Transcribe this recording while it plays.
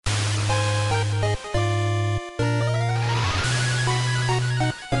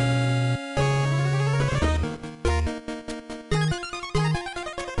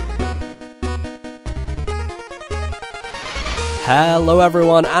Hello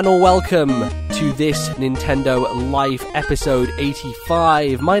everyone and welcome to this Nintendo Life episode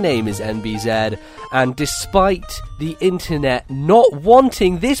 85. My name is NBZ, and despite the internet not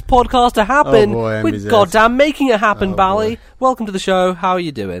wanting this podcast to happen, we're goddamn making it happen, Bally. Welcome to the show. How are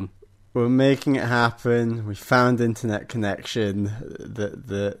you doing? We're making it happen. We found internet connection.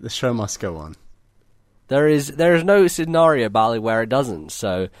 The show must go on. There is no scenario, Bally, where it doesn't.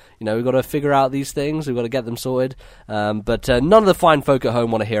 So, we've got to figure out these things. We've got to get them sorted. But none of the fine folk at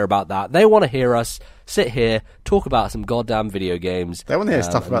home want to hear about that. They want to hear us sit here, talk about some goddamn video games. They want to hear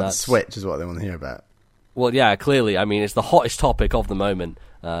stuff about the Switch is what they want to hear about. Well, yeah, clearly. I mean, it's the hottest topic of the moment.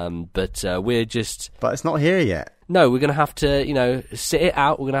 But we're just... But it's not here yet. No, we're going to have to, sit it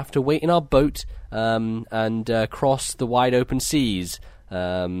out. We're going to have to wait in our boat and cross the wide open seas.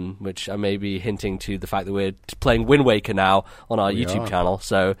 Which I may be hinting to the fact that we're playing Wind Waker now on our YouTube channel.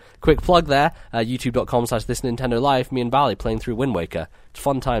 So, quick plug there, youtube.com/thisnintendolife, me and Bally playing through Wind Waker. It's a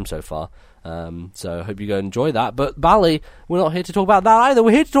fun time so far. So I hope you go enjoy that. But Bally, we're not here to talk about that either.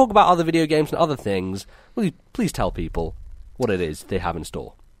 We're here to talk about other video games and other things. Will you please tell people what it is they have in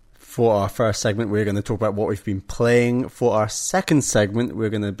store? For our first segment, we're going to talk about what we've been playing. For our second segment, we're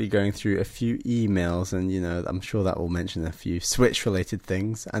going to be going through a few emails, and, I'm sure that will mention a few Switch-related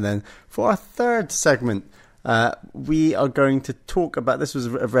things. And then for our third segment, we are going to talk about, this was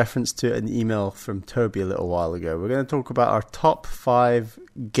a reference to an email from Toby a little while ago. We're going to talk about our top 5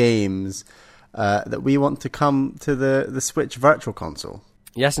 games that we want to come to the Switch Virtual Console.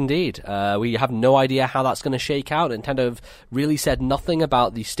 Yes, indeed. We have no idea how that's going to shake out. Nintendo have really said nothing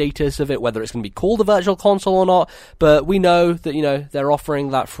about the status of it, whether it's going to be called a Virtual Console or not. But we know that, they're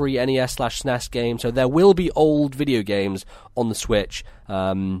offering that free NES/SNES game, so there will be old video games on the Switch.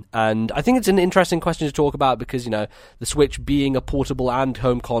 And I think it's an interesting question to talk about because, the Switch being a portable and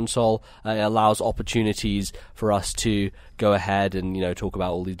home console allows opportunities for us to go ahead and, talk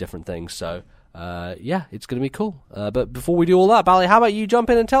about all these different things. So... it's going to be cool. But before we do all that, Bally, how about you jump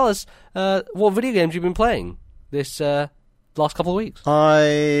in and tell us what video games you've been playing this last couple of weeks?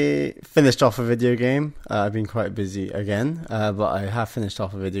 I finished off a video game. I've been quite busy again, but I have finished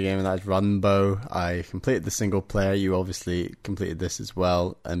off a video game, and that's Runbow. I completed the single player. You obviously completed this as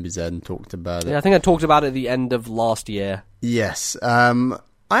well, MBZ, and talked about it. Yeah, I think I talked about it at the end of last year. Yes.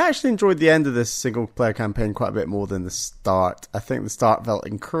 I actually enjoyed the end of this single-player campaign quite a bit more than the start. I think the start felt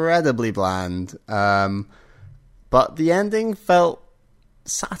incredibly bland, but the ending felt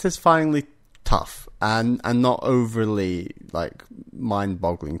satisfyingly tough and not overly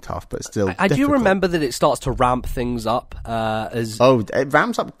mind-boggling tough, but still. I do remember that it starts to ramp things up it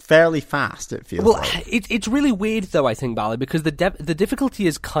ramps up fairly fast. It feels. Well, it's really weird though. I think, Bally, because the difficulty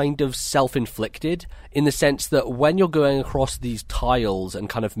is kind of self-inflicted in the sense that when you're going across these tiles and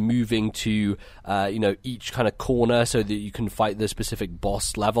kind of moving to each kind of corner so that you can fight the specific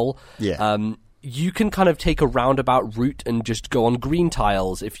boss level. Yeah. You can kind of take a roundabout route and just go on green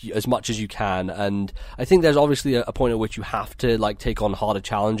tiles as much as you can. And I think there's obviously a point at which you have to take on harder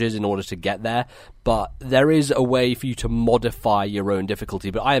challenges in order to get there. But there is a way for you to modify your own difficulty.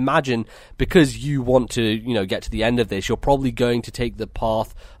 But I imagine because you want to, get to the end of this, you're probably going to take the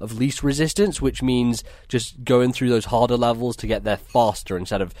path of least resistance, which means just going through those harder levels to get there faster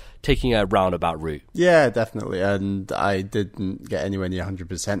instead of taking a roundabout route. Yeah, definitely. And I didn't get anywhere near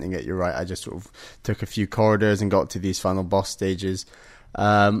 100%ing it. You're right. I just sort of took a few corridors and got to these final boss stages.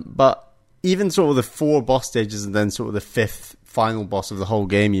 But even sort of the 4 boss stages and then sort of the 5th final boss of the whole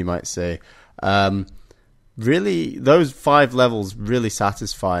game, you might say, really, those 5 levels really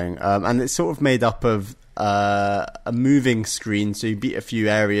satisfying, and it's sort of made up of a moving screen. So you beat a few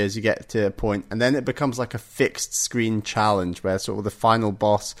areas, you get to a point, and then it becomes like a fixed screen challenge where sort of the final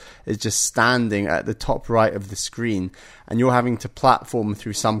boss is just standing at the top right of the screen, and you're having to platform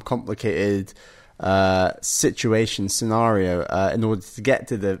through some complicated scenario in order to get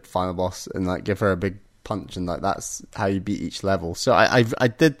to the final boss and give her a big punch, and that's how you beat each level. So I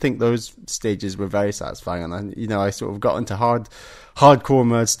did think those stages were very satisfying, and I sort of got into hardcore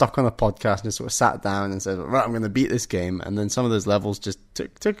mode, stuck on a podcast, and just sort of sat down and said, right, I'm going to beat this game. And then some of those levels just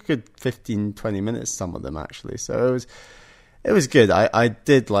took a good 15-20 minutes, some of them actually. So it was good. I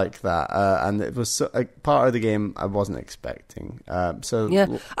did like that, and it was part of the game I wasn't expecting. Yeah,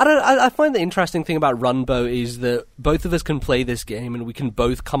 I find the interesting thing about Runbow is that both of us can play this game, and we can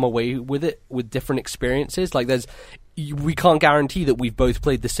both come away with it with different experiences. We can't guarantee that we've both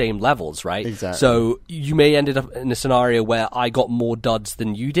played the same levels, right? Exactly. So you may end up in a scenario where I got more duds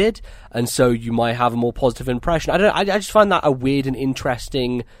than you did, and so you might have a more positive impression. I just find that a weird and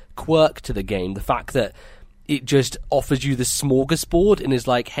interesting quirk to the game. The fact that it just offers you the smorgasbord and is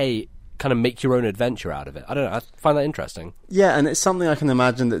like, hey, kind of make your own adventure out of it. I don't know. I find that interesting. Yeah, and it's something I can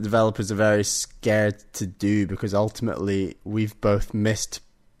imagine that developers are very scared to do, because ultimately we've both missed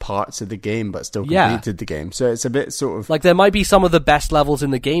parts of the game but still completed the game. So it's a bit sort of... Like, there might be some of the best levels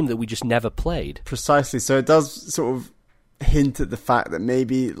in the game that we just never played. Precisely. So it does sort of hint at the fact that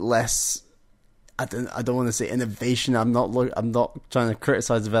maybe less... I don't want to say innovation. I'm not trying to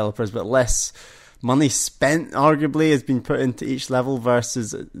criticize developers, but less money spent arguably has been put into each level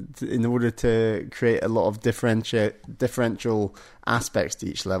versus in order to create a lot of differential aspects to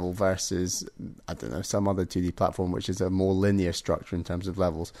each level versus, I don't know, some other 2D platform which is a more linear structure in terms of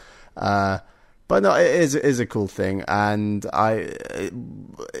levels. But no, it is a cool thing, and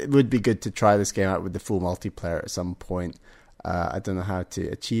it would be good to try this game out with the full multiplayer at some point. I don't know how to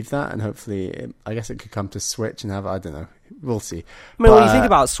achieve that, and hopefully, I guess it could come to Switch and have, I don't know, we'll see. I mean, when you think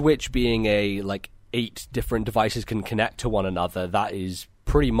about Switch being 8 different devices can connect to one another, that is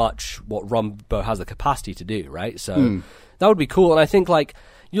pretty much what Rumbo has the capacity to do, right? So that would be cool, and I think,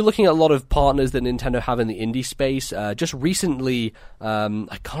 you're looking at a lot of partners that Nintendo have in the indie space. Just recently,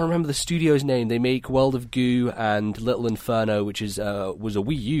 I can't remember the studio's name. They make World of Goo and Little Inferno, which was a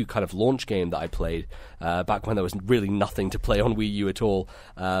Wii U kind of launch game that I played back when there was really nothing to play on Wii U at all.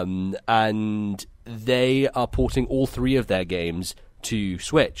 And they are porting all 3 of their games to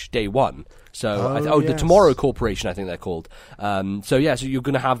Switch day one. So, the Tomorrow Corporation, I think they're called. So you're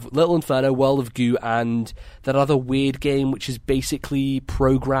going to have Little Inferno, World of Goo, and that other weird game, which is basically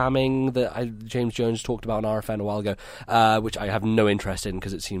programming that James Jones talked about on RFN a while ago, which I have no interest in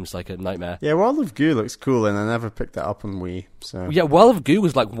because it seems like a nightmare. Yeah, World of Goo looks cool, and I never picked that up on Wii. So yeah, World of Goo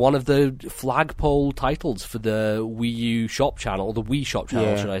was one of the flagpole titles for the Wii U shop channel, or the Wii shop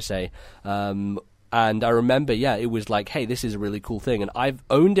channel, should I say. And I remember, it was hey, this is a really cool thing. And I've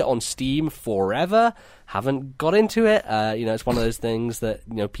owned it on Steam forever, haven't got into it. It's one of those things that,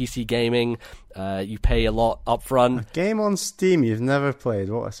 PC gaming, you pay a lot up front. A game on Steam you've never played,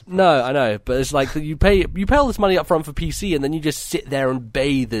 what a surprise. No, I know, but it's you pay all this money up front for PC, and then you just sit there and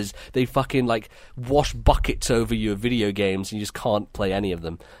bathe as they fucking, wash buckets over your video games, and you just can't play any of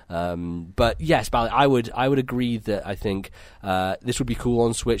them. But yes, I would agree that I think this would be cool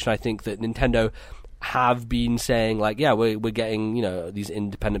on Switch, and I think that Nintendo have been saying we're getting these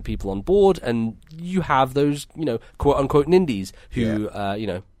independent people on board, and you have those quote unquote nindies who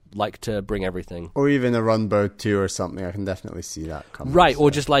like to bring everything, or even a Runbow 2 or something. I can definitely see that coming, right?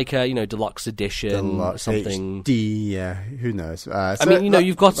 Or just deluxe edition, something HD, who knows.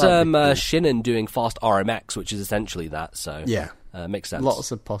 You've got Shinen doing Fast RMX, which is essentially that, so makes sense.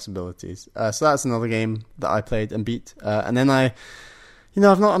 Lots of possibilities. So that's another game that I played and beat, and then I'm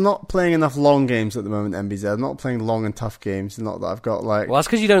not playing enough long games at the moment, MBZ. I'm not playing long and tough games. Not that I've got Well, that's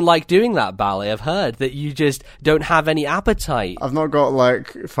because you don't like doing that, Bally. I've heard that you just don't have any appetite. I've not got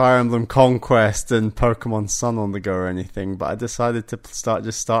Fire Emblem Conquest and Pokemon Sun on the go or anything, but I decided to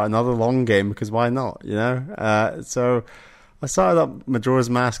start another long game because why not, So I started up Majora's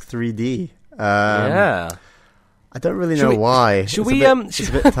Mask 3D. I don't really know why. It's a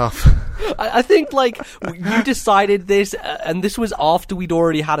bit tough. I think you decided this, and this was after we'd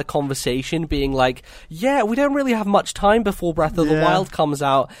already had a conversation, being we don't really have much time before Breath of the Wild comes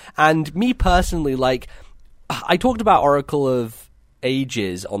out. And me personally, I talked about Oracle of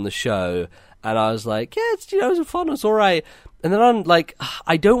Ages on the show, and I was it was fun, it was alright. And then I'm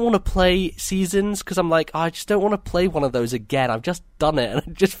I don't want to play Seasons because I'm I just don't want to play one of those again. I've just done it, and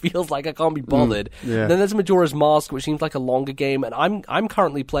it just feels like I can't be bothered. Then there's Majora's Mask, which seems like a longer game, and I'm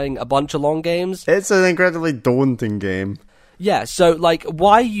currently playing a bunch of long games. It's an incredibly daunting game. Yeah, so,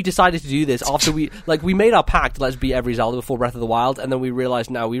 why you decided to do this after we made our pact, let's beat every Zelda before Breath of the Wild, and then we realized,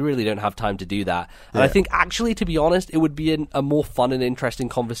 no, we really don't have time to do that. And I think, actually, to be honest, it would be a more fun and interesting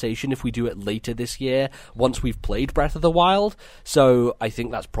conversation if we do it later this year, once we've played Breath of the Wild. So I think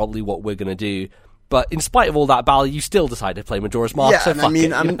that's probably what we're going to do. But in spite of all that, Bally, you still decided to play Majora's Mask. Yeah,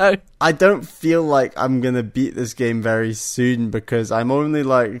 so I don't feel like I'm gonna beat this game very soon because I'm only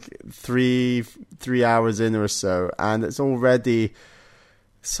 3 hours in or so, and it's already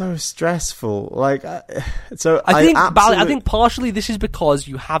so stressful. I think partially this is because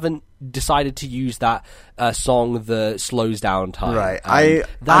you haven't decided to use that song that slows down time. Right.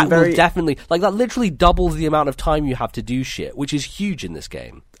 Will definitely that literally doubles the amount of time you have to do shit, which is huge in this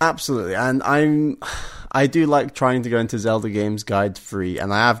game. Absolutely. And I do like trying to go into Zelda games guide free,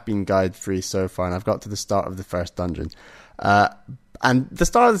 and I have been guide free so far, and I've got to the start of the first dungeon. And the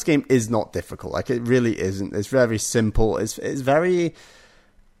start of this game is not difficult. It really isn't. It's very simple. It's very.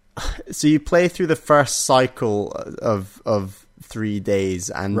 So you play through the first cycle of 3 days,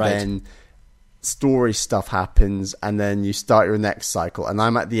 and then story stuff happens, and then you start your next cycle, and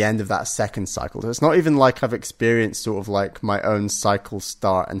I'm at the end of that second cycle. So it's not even like I've experienced sort of like my own cycle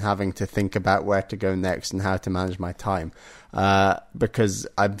start and having to think about where to go next and how to manage my time, because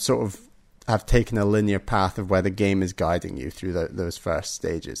I'm sort of have taken a linear path of where the game is guiding you through those first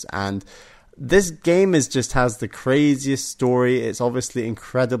stages. And this game just has the craziest story. It's obviously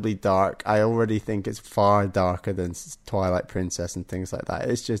incredibly dark. I already think it's far darker than Twilight Princess and things like that.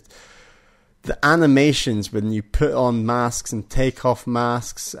 It's just the animations when you put on masks and take off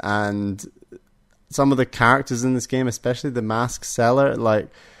masks, and some of the characters in this game, especially the mask seller, like,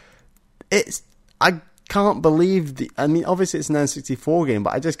 I can't believe I mean, obviously it's an N64 game,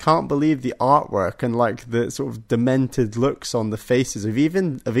 but I just can't believe the artwork and like the sort of demented looks on the faces of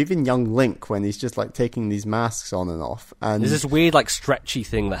even young Link when he's just like taking these masks on and off. And there's this weird like stretchy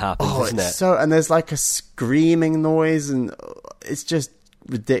thing that happens, isn't it? So, and there's like a screaming noise, and it's just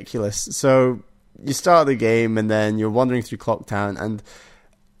ridiculous. So you start the game and then you're wandering through Clock Town, and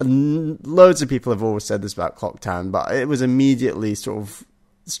loads of people have always said this about Clock Town, but it was immediately sort of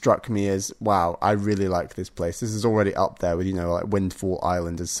struck me as, wow, I really like this place. This is already up there with, like Windfall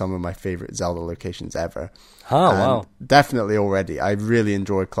Island as some of my favorite Zelda locations ever. Wow. Definitely already. I really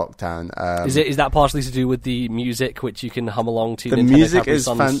enjoy Clock Town. Is that partially to do with the music, which you can hum along to? The music is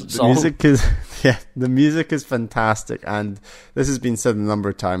the music is fantastic, and this has been said a number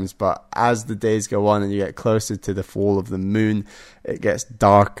of times, but as the days go on and you get closer to the fall of the moon, it gets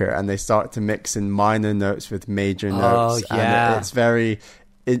darker, and they start to mix in minor notes with major notes. Oh, yeah. And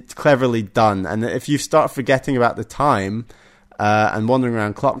it's cleverly done. And if you start forgetting about the time and wandering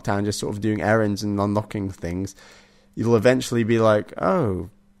around Clock Town, just sort of doing errands and unlocking things, you'll eventually be like,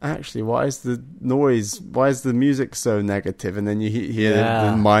 oh, actually, why is the music so negative? And then you hear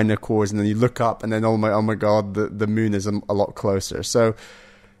the minor chords, and then you look up, and then oh my god, the moon is a lot closer. So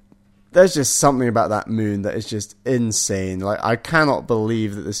there's just something about that moon that is just insane. Like, I cannot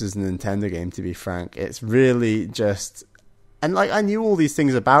believe that this is a Nintendo game, to be frank. It's really just... And like, I knew all these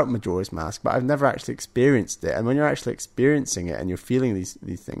things about Majora's Mask, but I've never actually experienced it. And when you're actually experiencing it and you're feeling these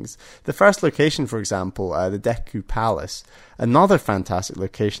things, the first location, for example, the Deku Palace, another fantastic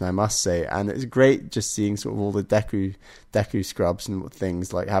location, I must say. And it's great just seeing sort of all the Deku scrubs and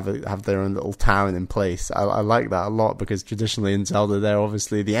things like have their own little town in place. I like that a lot, because traditionally in Zelda they're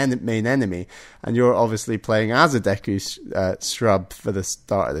obviously the main enemy, and you're obviously playing as a Deku scrub for the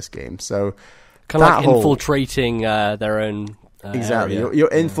start of this game. So kind of like infiltrating their own exactly area. You're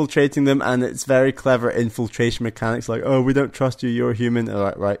infiltrating them, and it's very clever infiltration mechanics, like, oh, we don't trust you, you're human,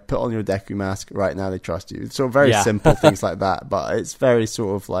 right, put on your Deku mask, right, now they trust you. So very simple things like that, but it's very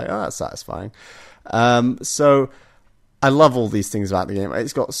sort of like, oh, that's satisfying. So I love all these things about the game.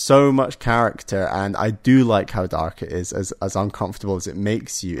 It's got so much character, and I do like how dark it is. As uncomfortable as it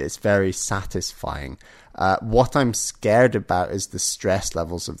makes you, it's very satisfying. What I'm scared about is the stress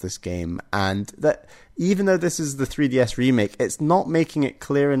levels of this game, and that even though this is the 3DS remake, it's not making it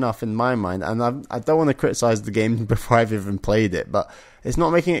clear enough in my mind, and I don't want to criticize the game before I've even played it, but it's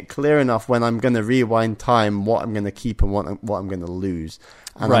not making it clear enough when I'm going to rewind time what I'm going to keep and what I'm going to lose.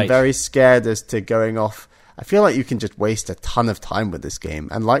 And I'm very scared as to going off. I feel like you can just waste a ton of time with this game,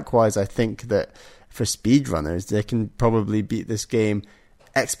 and likewise I think that for speedrunners, they can probably beat this game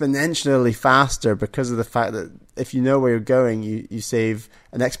exponentially faster, because of the fact that if you know where you're going, you save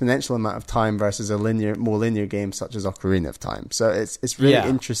an exponential amount of time versus a more linear game such as Ocarina of Time. So it's really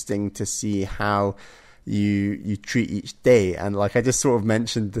interesting to see how you treat each day. And like, I just sort of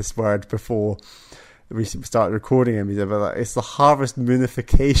mentioned this word before we started recording, but like, it's the harvest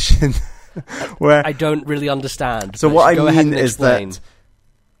moonification. Where I don't really understand. So what I mean is that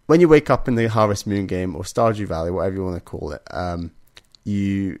when you wake up in the Harvest Moon game, or Stardew Valley, whatever you want to call it,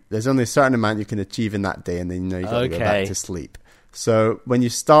 there's only a certain amount you can achieve in that day, and then you got to go back to sleep. So when you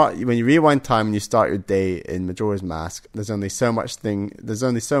rewind time and you start your day in Majora's Mask, there's only so much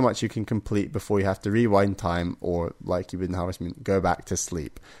you can complete before you have to rewind time, or like you would in Harvest Moon, go back to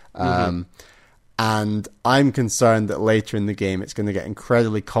sleep. And I'm concerned that later in the game it's going to get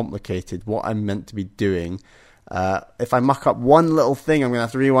incredibly complicated what I'm meant to be doing. If I muck up one little thing, I'm going to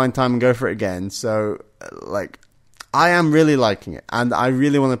have to rewind time and go for it again. So, like, I am really liking it, and I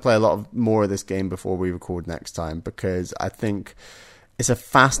really want to play a lot more of this game before we record next time, because I think it's a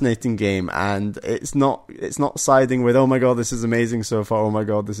fascinating game, and it's not siding with, oh my god, this is amazing so far, oh my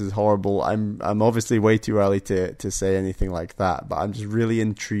god, this is horrible. I'm obviously way too early to say anything like that, but I'm just really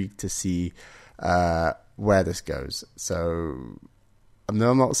intrigued to see where this goes. So I know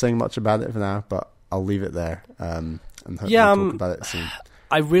I'm not saying much about it for now, but I'll leave it there, and hopefully talk about it soon.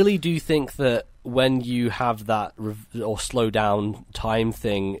 I really do think that when you have that or slow down time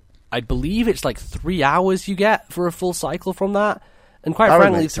thing, I believe it's like 3 hours you get for a full cycle from that. And quite That would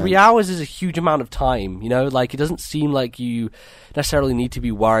frankly, make 3 sense. hours is a huge amount of time, you know? Like, it doesn't seem like you necessarily need to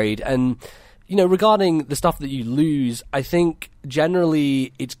be worried. And, you know, regarding the stuff that you lose, I think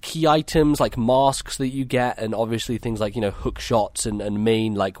generally it's key items like masks that you get, and obviously things like, you know, hook shots and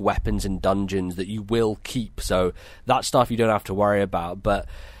main, like, weapons in dungeons that you will keep. So that stuff you don't have to worry about. But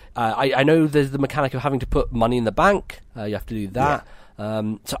I know there's the mechanic of having to put money in the bank. You have to do that. Yeah.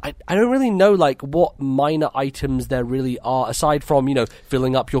 So I don't really know, like, what minor items there really are, aside from, you know,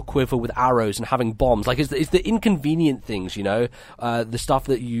 filling up your quiver with arrows and having bombs. Like, it's the inconvenient things, you know, the stuff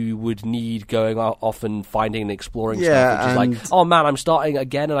that you would need going off and finding and exploring stuff, which is like, oh man, I'm starting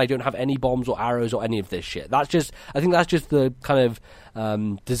again and I don't have any bombs or arrows or any of this shit. I think that's just the kind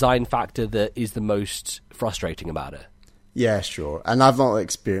of design factor that is the most frustrating about it. Yeah, sure. And I've not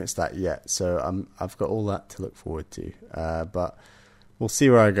experienced that yet, so I've got all that to look forward to. But we'll see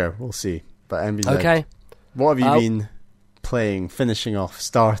where I go. We'll see. But MBZ, Okay. What have you been playing, finishing off,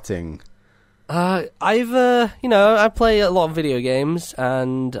 starting? I play a lot of video games,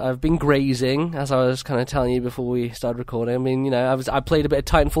 and I've been grazing, as I was kind of telling you before we started recording. I mean, you know, I played a bit of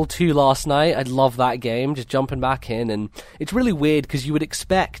Titanfall 2 last night. I love that game, just jumping back in, and it's really weird because you would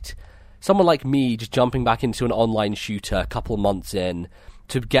expect someone like me just jumping back into an online shooter a couple months in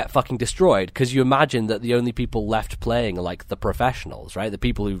to get fucking destroyed, because you imagine that the only people left playing are like the professionals, right? The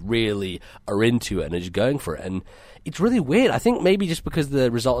people who really are into it and are just going for it. And it's really weird. I think maybe just because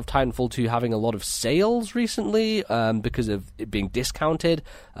the result of Titanfall 2 having a lot of sales recently, because of it being discounted,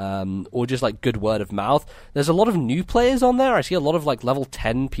 or just like good word of mouth, there's a lot of new players on there. I see a lot of like level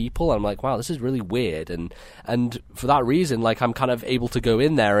 10 people, and I'm like, wow, this is really weird. And for that reason, like, I'm kind of able to go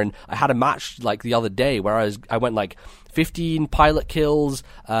in there, and I had a match like the other day where I went like 15 pilot kills,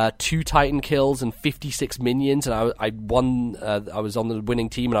 2 Titan kills, and 56 minions, and I won. I was on the winning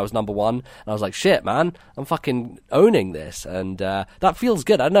team, and I was number 1. And I was like, shit, man, I'm fucking owning this, and that feels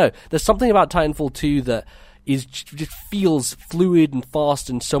good. I don't know. There's something about Titanfall 2 that just feels fluid and fast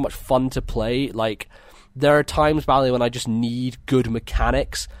and so much fun to play. Like, there are times, Bally, when I just need good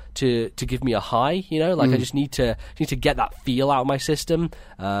mechanics to give me a high, you know, like I just need to get that feel out of my system,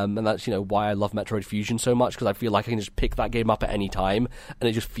 and that's, you know, why I love Metroid Fusion so much, because I feel like I can just pick that game up at any time and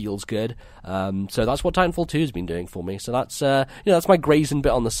it just feels good. So that's what Titanfall 2 has been doing for me. So that's that's my grazing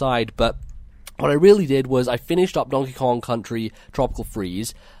bit on the side. But what I really did was I finished up Donkey Kong Country Tropical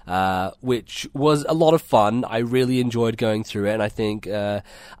Freeze, which was a lot of fun. I really enjoyed going through it, and I think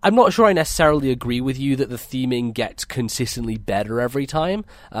I'm not sure I necessarily agree with you that the theming gets consistently better every time.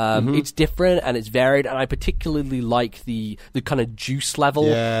 It's different and it's varied, and I particularly like the kind of juice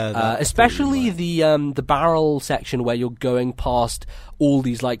level, especially the barrel section where you're going past all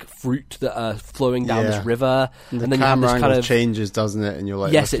these like fruit that are flowing down this river, and then you have this kind of changes, doesn't it? And you're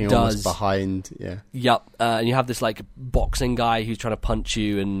like, yes, looking it does. almost behind, Yep, and you have this like boxing guy who's trying to punch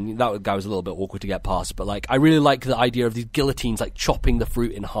you, and that guy was a little bit awkward to get past. But like, I really like the idea of these guillotines like chopping the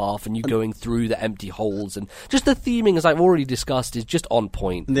fruit in half, and you going through the empty holes, and just the theming, as I've already discussed, is just on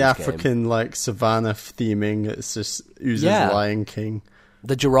point. The African like savannah theming, it's just oozes Lion King.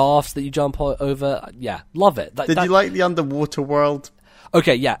 The giraffes that you jump over, love it. Did you like the underwater world?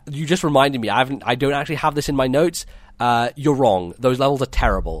 Okay, yeah, you just reminded me. I don't actually have this in my notes. You're wrong. Those levels are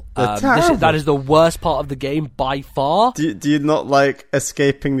terrible. Terrible. That is the worst part of the game by far. Do you not like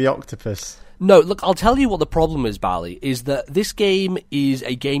escaping the octopus? No, look, I'll tell you what the problem is, Bally, is that this game is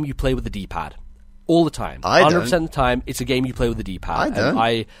a game you play with the D-pad. All the time. 100% of the time, it's a game you play with the D-pad. I don't.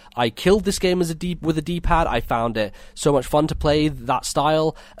 And I killed this game with a D-pad. I found it so much fun to play that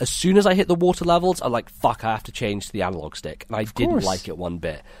style. As soon as I hit the water levels, I'm like, fuck, I have to change to the analog stick. And I didn't like it one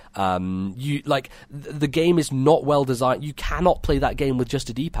bit. The game is not well designed. You cannot play that game with just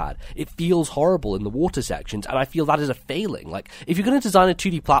a D-pad. It feels horrible in the water sections, and I feel that is a failing. Like, if you're going to design a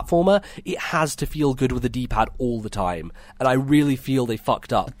 2D platformer, it has to feel good with a D-pad all the time. And I really feel they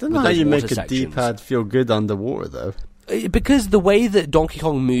fucked up. I don't know how you make a D-pad feel good underwater, though. Because the way that Donkey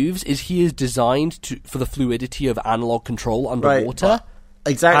Kong moves is he is designed for the fluidity of analog control underwater. Right.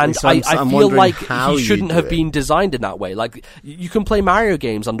 Exactly. And so I feel like he shouldn't have been designed in that way. Like, you can play Mario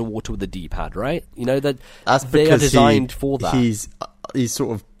games underwater with the D-pad, right? You know, that's they are designed for that. He's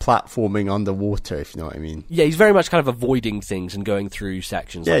sort of platforming underwater, if you know what I mean. Yeah, he's very much kind of avoiding things and going through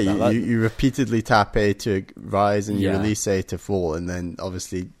sections like that. You repeatedly tap A to rise and you release A to fall, and then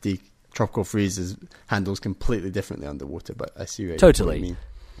obviously Tropical Freeze handles completely differently underwater, but I see what you mean.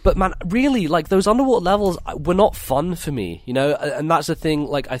 But man, really, like, those underwater levels were not fun for me, you know? And that's the thing,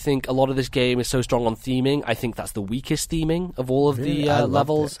 like, I think a lot of this game is so strong on theming. I think that's the weakest theming of all of the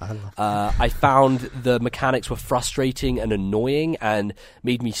levels. I found the mechanics were frustrating and annoying and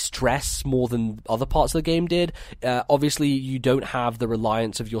made me stress more than other parts of the game did. Obviously, you don't have the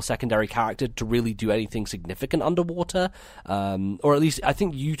reliance of your secondary character to really do anything significant underwater. Or at least, I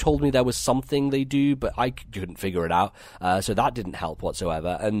think you told me there was something they do, but I couldn't figure it out. So that didn't help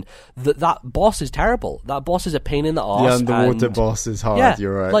whatsoever. And that boss is terrible. That boss is a pain in the arse. The underwater boss is hard, yeah,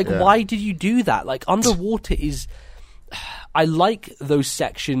 you're right. Like, yeah. Why did you do that? Like, underwater is... I like those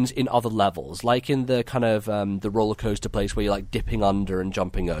sections in other levels, like in the kind of the roller coaster place where you're like dipping under and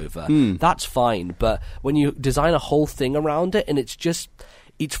jumping over. That's fine, but when you design a whole thing around it and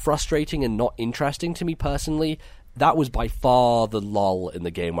it's frustrating and not interesting to me personally, that was by far the lull in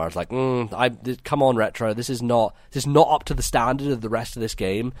the game where I was like, come on, Retro, this is not up to the standard of the rest of this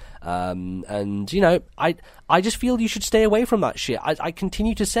game. And, you know, I just feel you should stay away from that shit. I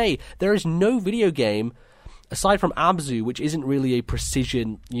continue to say there is no video game aside from Abzu, which isn't really a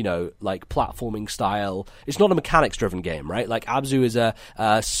precision, you know, like platforming style. It's not a mechanics driven game, right? Like Abzu is a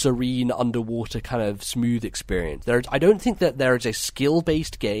serene underwater kind of smooth experience. I don't think that there is a skill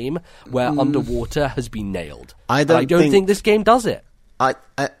based game where underwater has been nailed. I don't think this game does it. I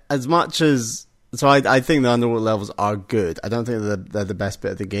think the underwater levels are good. I don't think they're the best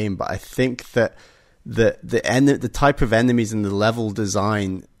bit of the game, but I think that the type of enemies and the level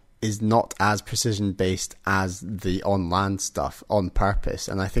design is not as precision based as the on land stuff on purpose,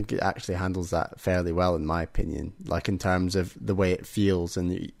 and I think it actually handles that fairly well, in my opinion. Like in terms of the way it feels,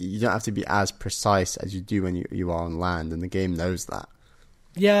 and you don't have to be as precise as you do when you are on land, and the game knows that.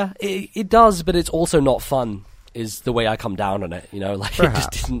 Yeah, it does, but it's also not fun. Is the way I come down on it, you know, like perhaps.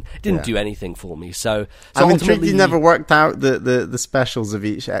 It just didn't do anything for me. So I'm intrigued you never worked out the specials of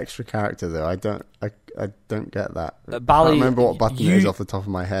each extra character, though. I don't get that. Bally, I can't remember what button it is off the top of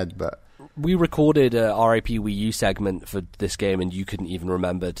my head, but we recorded a RIP Wii U segment for this game, and you couldn't even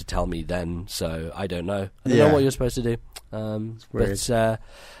remember to tell me then. So I don't know. I don't know what you're supposed to do.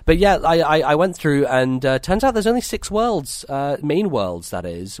 But yeah, I went through, and turns out there's only 6 worlds, main worlds, that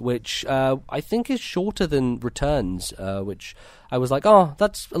is, which I think is shorter than Returns, which I was like, oh,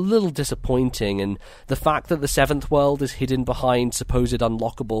 that's a little disappointing. And the fact that the 7th world is hidden behind supposed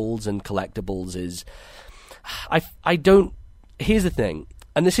unlockables and collectibles is... I don't... Here's the thing.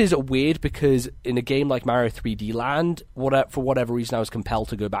 And this is weird because in a game like Mario 3D Land, for whatever reason, I was compelled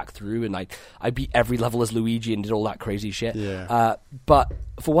to go back through and I beat every level as Luigi and did all that crazy shit. Yeah. But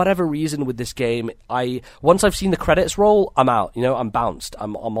for whatever reason with this game, once I've seen the credits roll, I'm out. You know, I'm bounced.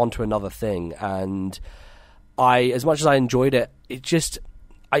 I'm onto another thing. And as much as I enjoyed it, it just...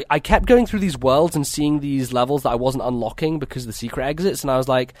 I kept going through these worlds and seeing these levels that I wasn't unlocking because of the secret exits, and I was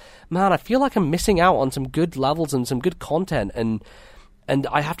like, man, I feel like I'm missing out on some good levels and some good content, and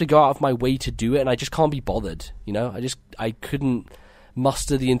I have to go out of my way to do it, and I just can't be bothered, you know? I couldn't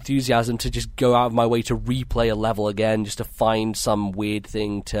muster the enthusiasm to just go out of my way to replay a level again just to find some weird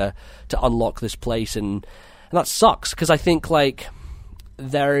thing to unlock this place, and that sucks, because I think, like...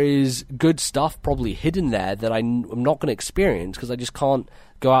 there is good stuff probably hidden there that I'm not going to experience because I just can't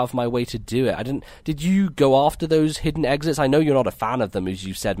go out of my way to do it. Did you go after those hidden exits? I know you're not a fan of them, as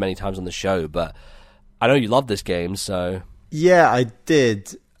you've said many times on the show, but I know you love this game, so... Yeah, I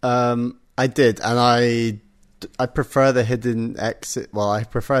did. And I prefer the hidden exit. Well, I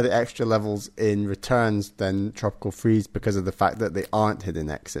prefer the extra levels in Returns than Tropical Freeze because of the fact that they aren't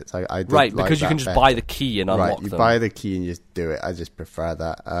hidden exits. I did right, like because you can just better. buy the key and unlock them. Right, you buy the key and you just do it. I just prefer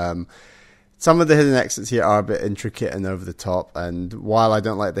that. Some of the hidden exits here are a bit intricate and over the top, and while I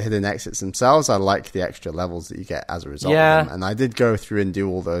don't like the hidden exits themselves, I like the extra levels that you get as a result of them. And I did go through and do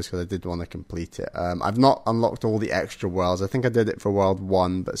all those because I did want to complete it. I've not unlocked all the extra worlds. I think I did it for World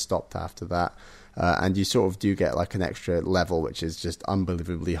 1, but stopped after that. And you sort of do get like an extra level, which is just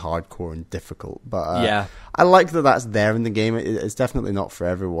unbelievably hardcore and difficult. But I like that that's there in the game. It's definitely not for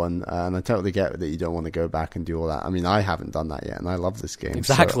everyone, and I totally get that you don't want to go back and do all that. I mean, I haven't done that yet, and I love this game.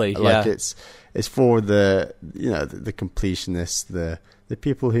 Exactly. So, like it's for the the completionists, the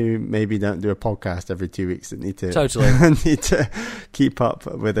people who maybe don't do a podcast every 2 weeks that need to need to keep up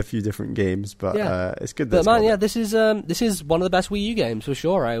with a few different games. But it's good. But man, this is one of the best Wii U games for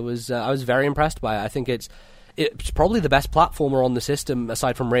sure. I was very impressed by it. I think it's probably the best platformer on the system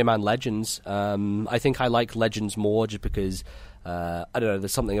aside from Rayman Legends. I think I like Legends more just because I don't know,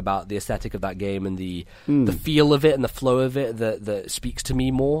 there's something about the aesthetic of that game and the feel of it and the flow of it that speaks to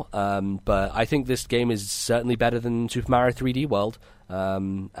me more. But I think this game is certainly better than Super Mario 3D World.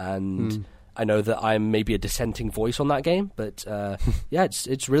 And I know that I'm maybe a dissenting voice on that game, but yeah,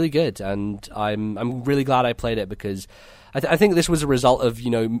 it's really good, and I'm really glad I played it because I think this was a result of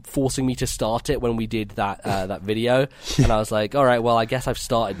forcing me to start it when we did that that video, and I was like, all right, well, I guess I've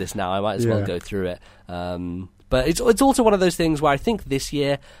started this now. I might as well go through it. But it's also one of those things where I think this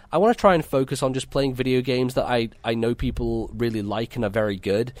year I want to try and focus on just playing video games that I know people really like and are very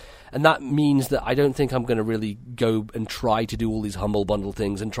good. And that means that I don't think I'm going to really go and try to do all these Humble Bundle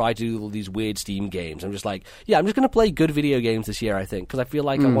things and try to do all these weird Steam games. I'm just like, yeah, I'm just going to play good video games this year, I think, because I feel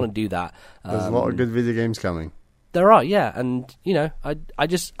like I want to do that. There's a lot of good video games coming. There are, yeah, and I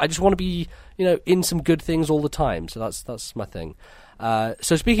just want to be in some good things all the time. So that's my thing.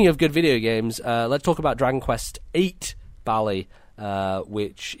 So speaking of good video games, let's talk about Dragon Quest VIII, Bally,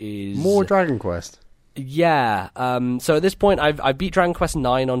 which is more Dragon Quest. Yeah. So at this point, I beat Dragon Quest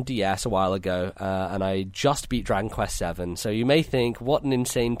IX on DS a while ago, and I just beat Dragon Quest VII. So you may think, what an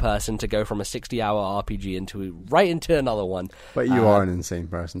insane person to go from a 60-hour RPG right into another one. But you are an insane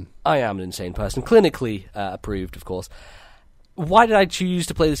person. I am an insane person, clinically approved, of course. Why did I choose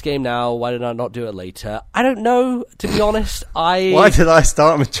to play this game now? Why did I not do it later? I don't know, to be honest. Why did I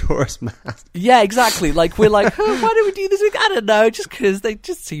start Majora's Mask? Yeah, exactly. Like, we're like, why did we do this? I don't know, just because they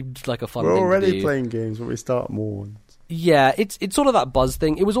just seemed like a fun thing to do. We're already playing games, but we start more ones. Yeah, it's sort of that buzz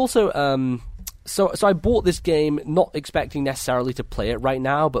thing. It was also... So I bought this game not expecting necessarily to play it right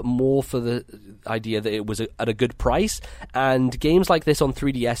now, but more for the idea that it was at a good price. And games like this on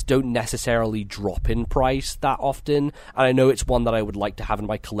 3DS don't necessarily drop in price that often. And I know it's one that I would like to have in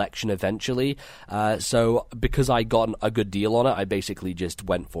my collection eventually. So because I got a good deal on it, I basically just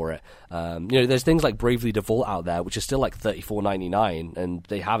went for it. There's things like Bravely Default out there, which is still like $34.99, and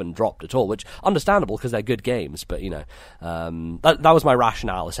they haven't dropped at all, which understandable because they're good games. But that was my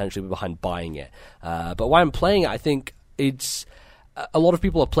rationale essentially behind buying it. But while I'm playing it, I think it's a lot of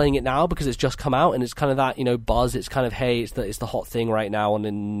people are playing it now because it's just come out and it's kind of that buzz. It's kind of, hey, it's the hot thing right now on the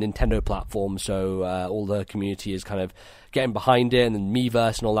Nintendo platform, so all the community is kind of getting behind it, and then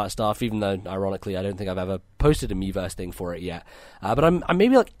Miiverse and all that stuff, even though ironically I don't think I've ever posted a Miiverse thing for it yet. But I'm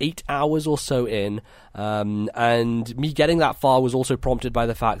maybe like 8 hours or so in, and me getting that far was also prompted by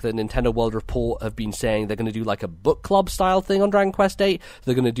the fact that Nintendo World Report have been saying they're going to do like a book club style thing on Dragon Quest VIII.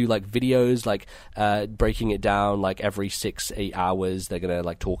 They're going to do like videos, like breaking it down like every 6-8 hours. They're going to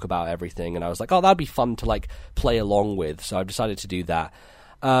like talk about everything, and I was like, oh, that'd be fun to like play along with. So I've decided to do that.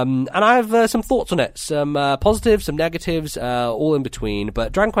 And I have some thoughts on it, some positives, some negatives, all in between.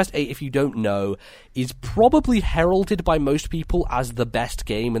 But Dragon Quest VIII, if you don't know, is probably heralded by most people as the best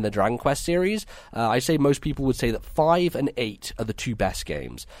game in the Dragon Quest series. I say most people would say that 5 and 8 are the two best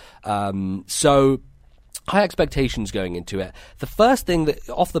games. So high expectations going into it. The first thing that,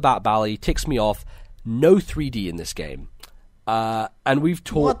 off the bat, Bally, ticks me off, no 3D in this game. And we've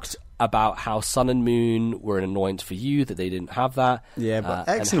talked about how Sun and Moon were an annoyance for you, that they didn't have that. Yeah, but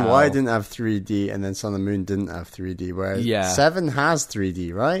X and Y didn't have 3D, and then Sun and Moon didn't have 3D, whereas 7 has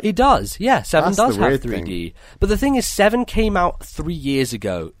 3D, right? It does, yeah. 7 does have 3D. Thing. But the thing is, 7 came out 3 years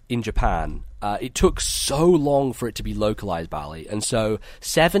ago in Japan. It took so long for it to be localized, Bally. And so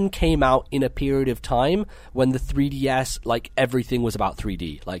 7 came out in a period of time when the 3DS, like, everything was about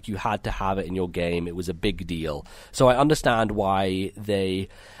 3D. Like, you had to have it in your game. It was a big deal. So I understand why they...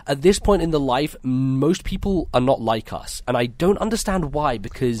 At this point in the life, most people are not like us. And I don't understand why,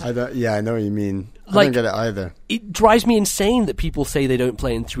 because... I know what you mean. I don't get it either. It drives me insane that people say they don't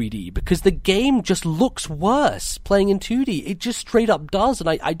play in 3D, because the game just looks worse playing in 2D. It just straight up does, and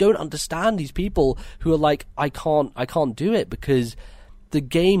I don't understand these people who are like, I can't do it, because the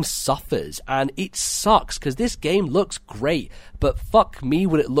game suffers, and it sucks, because this game looks great, but fuck me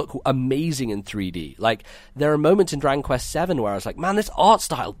would it look amazing in 3D. Like, there are moments in Dragon Quest VII where I was like, man, this art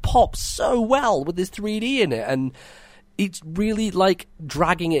style pops so well with this 3D in it, and... it's really, like,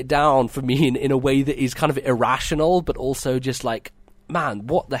 dragging it down for me in a way that is kind of irrational, but also just like, man,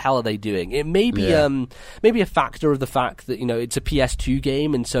 what the hell are they doing? It may be maybe a factor of the fact that, it's a PS2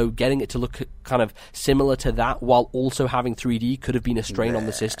 game, and so getting it to look kind of similar to that while also having 3D could have been a strain on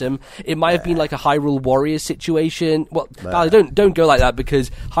the system. It might have been like a Hyrule Warriors situation. Well, don't go like that,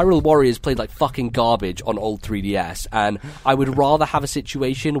 because Hyrule Warriors played like fucking garbage on old 3DS, and I would rather have a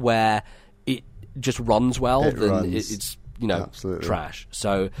situation where it just runs well than it's Absolutely. trash.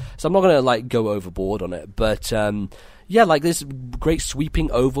 So I'm not gonna like go overboard on it, but yeah, like this great sweeping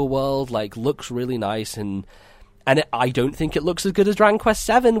overworld like looks really nice, and And I don't think it looks as good as Dragon Quest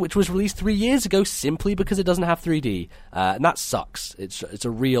VII, which was released 3 years ago, simply because it doesn't have 3D. And that sucks. It's a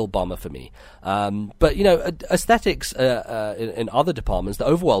real bummer for me. But, aesthetics in other departments, the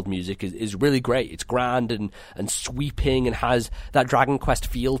overworld music is really great. It's grand and sweeping and has that Dragon Quest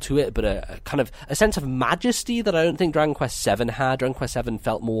feel to it, but a kind of a sense of majesty that I don't think Dragon Quest VII had. Dragon Quest VII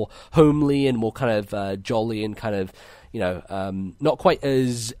felt more homely and more kind of jolly and kind of, not quite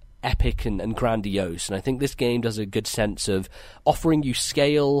as epic and grandiose, and I think this game does a good sense of offering you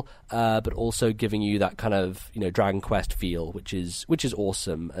scale, but also giving you that kind of Dragon Quest feel, which is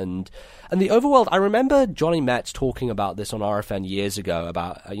awesome. And the overworld, I remember Johnny Metz talking about this on RFN years ago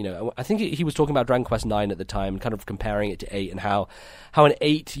about I think he was talking about Dragon Quest 9 at the time, kind of comparing it to 8 and how in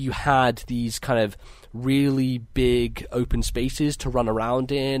 8 you had these kind of really big open spaces to run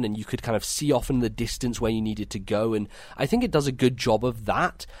around in, and you could kind of see off in the distance where you needed to go, and I think it does a good job of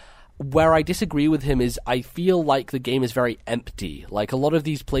that. Where I disagree with him is I feel like the game is very empty. Like, a lot of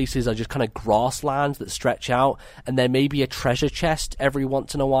these places are just kind of grasslands that stretch out, and there may be a treasure chest every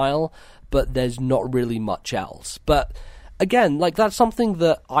once in a while, but there's not really much else. But again, like, that's something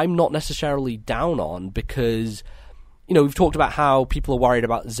that I'm not necessarily down on, because we've talked about how people are worried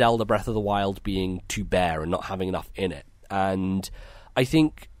about Zelda Breath of the Wild being too bare and not having enough in it. And I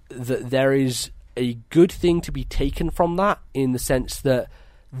think that there is a good thing to be taken from that, in the sense that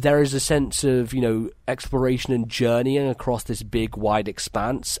there is a sense of, exploration and journeying across this big, wide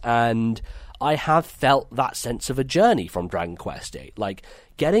expanse, and I have felt that sense of a journey from Dragon Quest VIII. Like,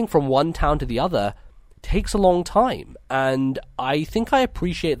 getting from one town to the other takes a long time, and I think I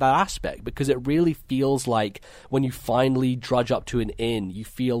appreciate that aspect, because it really feels like when you finally drudge up to an inn, you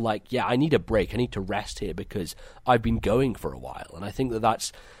feel like, yeah, I need a break, I need to rest here because I've been going for a while. And I think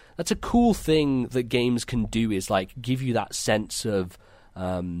that's a cool thing that games can do, is like give you that sense of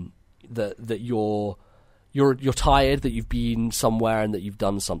that you're tired, that you've been somewhere, and that you've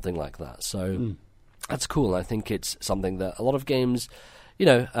done something like that. So that's cool. I think it's something that a lot of games,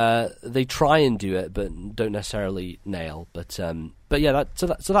 they try and do it, but don't necessarily nail. But yeah, so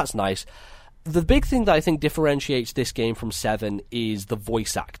that's nice. The big thing that I think differentiates this game from 7 is the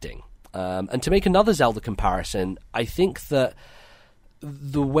voice acting. And to make another Zelda comparison, I think that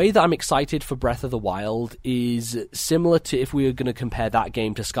the way that I'm excited for Breath of the Wild is similar to if we were going to compare that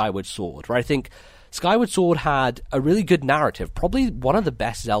game to Skyward Sword, where I think Skyward Sword had a really good narrative, probably one of the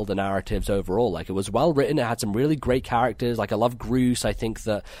best Zelda narratives overall. Like, it was well written, it had some really great characters. Like, I love Groose. I think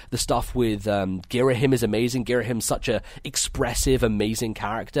that the stuff with Girahim is amazing. Girahim's such a expressive, amazing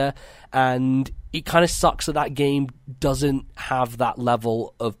character, and it kind of sucks that game doesn't have that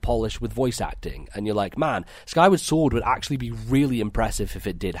level of polish with voice acting. And you're like, man, Skyward Sword would actually be really impressive if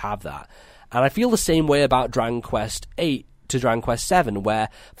it did have that. And I feel the same way about Dragon Quest VIII to Dragon Quest VII, where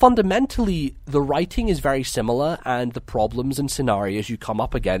fundamentally the writing is very similar and the problems and scenarios you come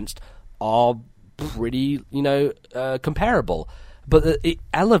up against are pretty, comparable. But it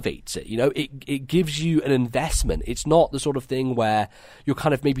elevates it, it gives you an investment. It's not the sort of thing where you're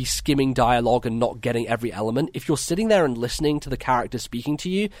kind of maybe skimming dialogue and not getting every element. If you're sitting there and listening to the character speaking to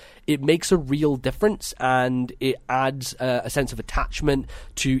you, it makes a real difference, and it adds a sense of attachment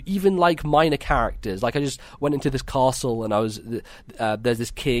to even like minor characters. Like, I just went into this castle and there's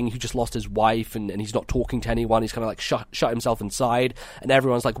this king who just lost his wife, and he's not talking to anyone. He's kind of like shut himself inside, and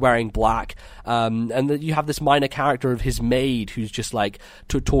everyone's like wearing black. And then you have this minor character of his maid who's just like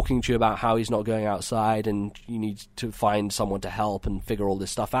talking to you about how he's not going outside and you need to find someone to help and figure all this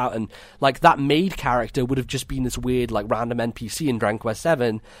stuff out. And like, that maid character would have just been this weird like random NPC in Dragon Quest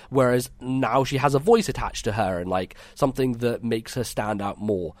VII, whereas now she has a voice attached to her and like something that makes her stand out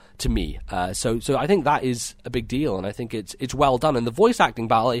more to me. So I think that is a big deal, and I think it's well done. And the voice acting,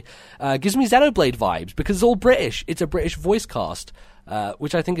 Bally, gives me Xenoblade vibes, because it's all British. It's a British voice cast.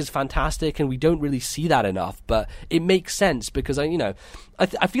 Which I think is fantastic, and we don't really see that enough, but it makes sense because I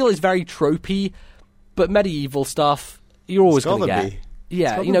feel it's very tropey, but medieval stuff you're always going to get.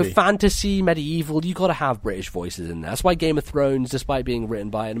 Yeah, fantasy, medieval, you got to have British voices in there. That's why Game of Thrones, despite being written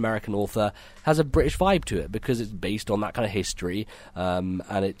by an American author, has a British vibe to it, because it's based on that kind of history, and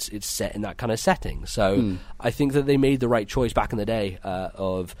it's set in that kind of setting. So I think that they made the right choice back in the day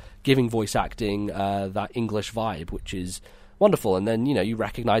of giving voice acting that English vibe, which is wonderful. And then, you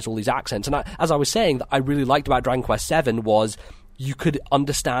recognize all these accents. And as I was saying, that I really liked about Dragon Quest VII was you could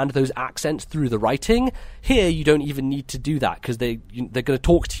understand those accents through the writing. Here, you don't even need to do that, because they're going to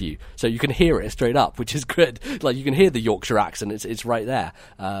talk to you, so you can hear it straight up, which is good. Like, you can hear the Yorkshire accent; it's right there,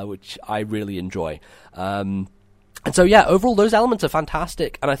 which I really enjoy. And so, yeah, overall, those elements are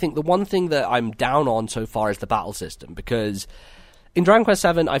fantastic. And I think the one thing that I'm down on so far is the battle system, because in Dragon Quest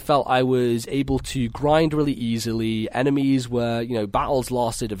VII, I felt I was able to grind really easily. Enemies were, battles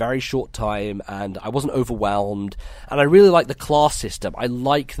lasted a very short time, and I wasn't overwhelmed. And I really like the class system. I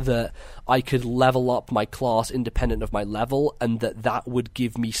like that I could level up my class independent of my level, and that would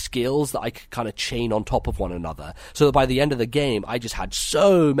give me skills that I could kind of chain on top of one another. So that by the end of the game, I just had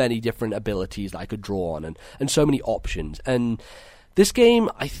so many different abilities that I could draw on, and so many options. And this game,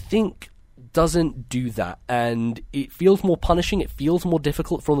 I think, doesn't do that, and it feels more punishing. It feels more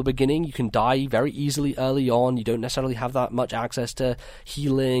difficult from the beginning. You can die very easily early on. You don't necessarily have that much access to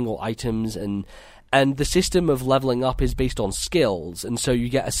healing or items, and the system of leveling up is based on skills, and so you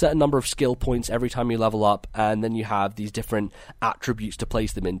get a certain number of skill points every time you level up, and then you have these different attributes to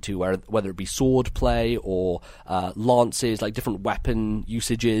place them into, whether it be sword play or lances, like different weapon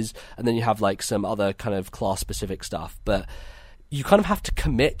usages, and then you have like some other kind of class specific stuff. But you kind of have to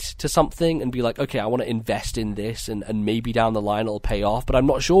commit to something and be like, okay, I want to invest in this, and maybe down the line it'll pay off, but I'm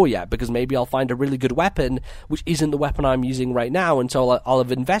not sure yet, because maybe I'll find a really good weapon, which isn't the weapon I'm using right now, and so I'll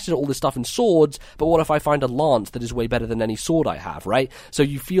have invested all this stuff in swords, but what if I find a lance that is way better than any sword I have, right? So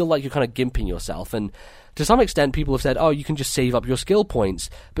you feel like you're kind of gimping yourself, and to some extent people have said, oh, you can just save up your skill points,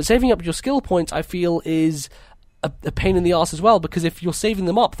 but saving up your skill points, I feel, is a pain in the arse as well, because if you're saving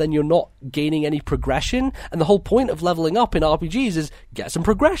them up, then you're not gaining any progression, and the whole point of leveling up in RPGs is get some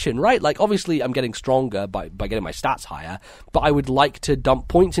progression, right? Like, obviously I'm getting stronger by getting my stats higher, but I would like to dump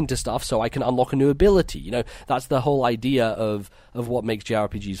points into stuff so I can unlock a new ability. That's the whole idea of what makes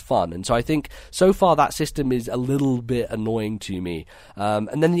JRPGs fun, and so I think so far that system is a little bit annoying to me.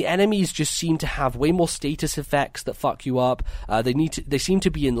 And then the enemies just seem to have way more status effects that fuck you up. They seem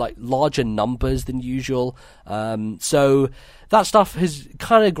to be in like larger numbers than usual. So that stuff has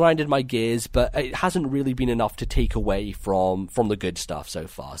kind of grinded my gears, but it hasn't really been enough to take away from the good stuff so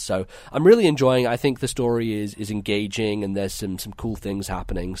far. So I'm really enjoying it. I think the story is engaging, and there's some cool things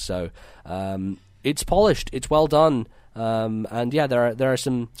happening. So it's polished, it's well done, and yeah, there are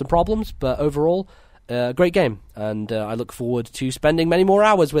some problems, but overall, great game, and I look forward to spending many more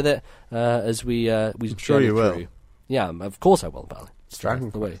hours with it as we I'm sure you will. Through. Yeah, of course I will, Bally. It's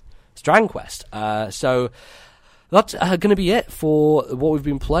Dragon Quest. It's Dragon Quest. So that's going to be it for what we've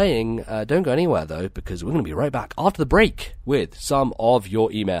been playing. Don't go anywhere, though, because we're going to be right back after the break with some of your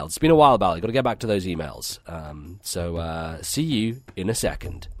emails. It's been a while, Bally. Got to get back to those emails. So see you in a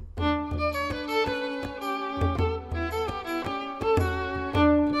second.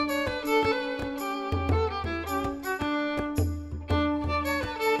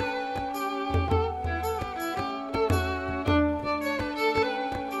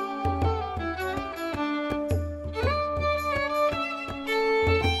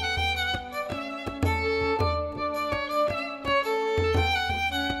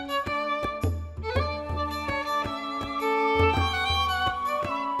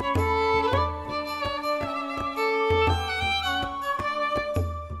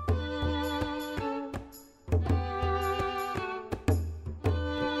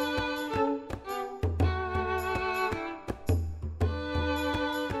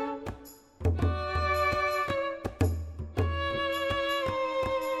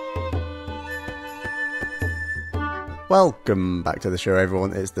 Welcome back to the show,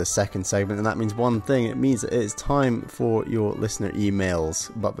 everyone. It's the second segment, and that means one thing. It means that it's time for your listener emails.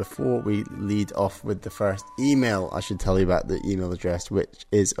 But before we lead off with the first email, I should tell you about the email address, which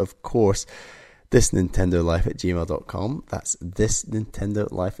is, of course, thisnintendolife@gmail.com. That's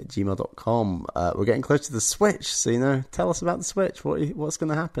thisnintendolife@gmail.com. We're getting close to the Switch, so, tell us about the Switch. What's going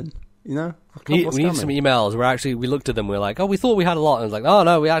to happen? We need some emails. We looked at them. We're like, oh, we thought we had a lot. And it's like, oh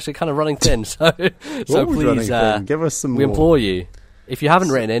no, we're actually kind of running thin. So please, give us some. We more. implore you. If you haven't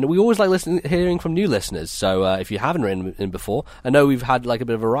written in, we always like hearing from new listeners. So if you haven't written in before, I know we've had like a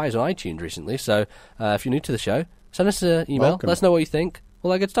bit of a rise on iTunes recently. So if you're new to the show, send us an email. Welcome. Let us know what you think. All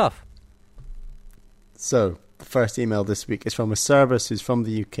that good stuff. So the first email this week is from a Cerberus who's from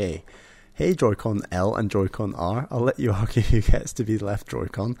the UK. Hey Joy-Con L and Joy-Con R, I'll let you argue who gets to be the left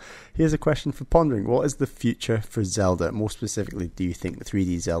Joy-Con. Here's a question for pondering. What is the future for Zelda? More specifically, do you think the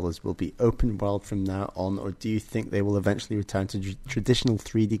 3D Zeldas will be open world from now on, or do you think they will eventually return to traditional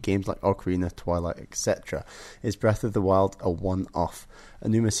 3D games like Ocarina, Twilight, etc.? Is Breath of the Wild a one-off?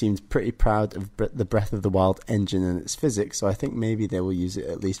 Anuma seems pretty proud of the Breath of the Wild engine and its physics, so I think maybe they will use it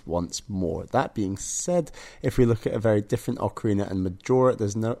at least once more. That being said, if we look at a very different Ocarina and Majora,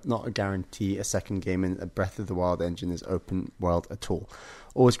 there's not a guarantee a second game in a Breath of the Wild engine is open world at all.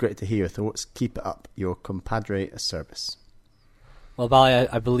 Always great to hear your thoughts. Keep it up. Your compadre Service. Well, Bally,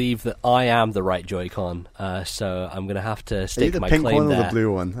 I believe that I am the right Joy-Con, so I'm going to have to stake my claim there. Are you the pink one or the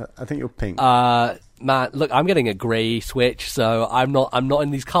blue one? I think you're pink. Man, look, I'm getting a grey Switch, so I'm not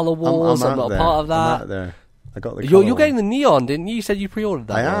in these color wars. I'm not a part of that. I'm out there. I got the. You're getting the neon, didn't you? You said you pre-ordered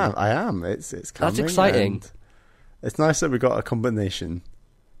that. I am. It's coming. That's exciting. It's nice that we got a combination.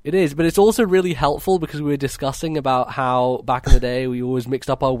 It is, but it's also really helpful because we were discussing about how back in the day we always mixed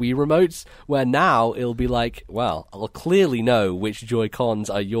up our Wii remotes, where now it'll be like, well, I'll clearly know which Joy-Cons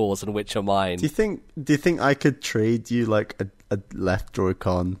are yours and which are mine. Do you think I could trade you like a left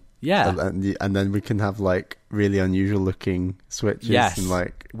Joy-Con? Yeah. And then we can have like really unusual looking switches. Yes. And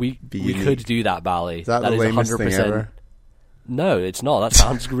like we could do that, Bally. Is that the lamest thing ever? No, it's not. That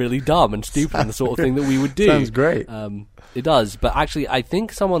sounds really dumb and stupid and the sort of thing that we would do. Sounds great. It does, but actually I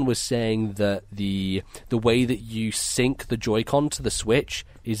think someone was saying that the way that you sync the Joy-Con to the Switch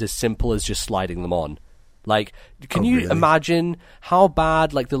is as simple as just sliding them on. Like, can you imagine how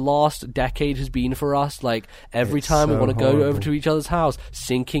bad like the last decade has been for us? Like every time we want to go over to each other's house,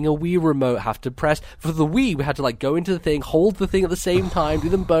 syncing a Wii remote, have to press for the Wii. We had to like go into the thing, hold the thing at the same time, do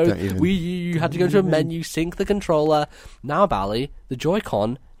them both. You had to go to a menu, sync the controller. Now, Bally, the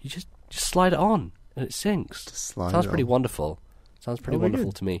Joy-Con, you just slide it on and it syncs. Sounds pretty wonderful. Sounds pretty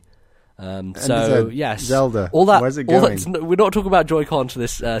wonderful to me. So yes, Zelda. All that. Where's it going? We're not talking about Joy-Con to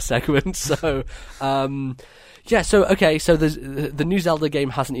this segment. So, yeah. So okay. So the new Zelda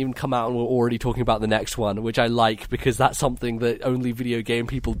game hasn't even come out, and we're already talking about the next one, which I like because that's something that only video game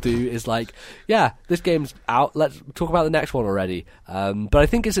people do. Is like, yeah, this game's out. Let's talk about the next one already. But I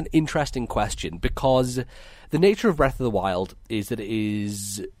think it's an interesting question because the nature of Breath of the Wild is that it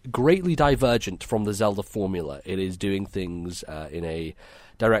is greatly divergent from the Zelda formula. It is doing things in a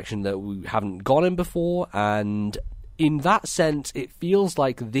direction that we haven't gone in before, and in that sense it feels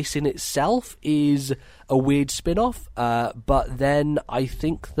like this in itself is a weird spin-off, but then I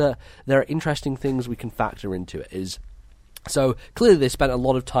think that there are interesting things we can factor into it. So clearly they spent a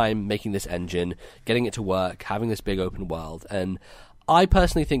lot of time making this engine, getting it to work, having this big open world, and I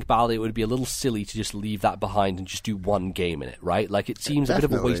personally think, Bally, it would be a little silly to just leave that behind and just do one game in it, right? Like, it seems a bit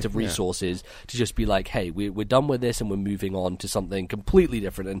of a waste of resources to just be like, hey, we're done with this and we're moving on to something completely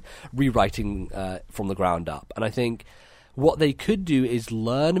different and rewriting from the ground up. And I think what they could do is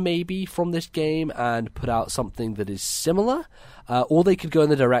learn maybe from this game and put out something that is similar, or they could go in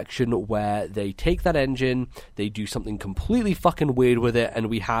the direction where they take that engine, they do something completely fucking weird with it, and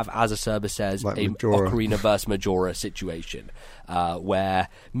we have, as a service says, like a Ocarina vs. Majora situation, where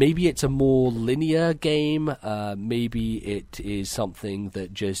maybe it's a more linear game, maybe it is something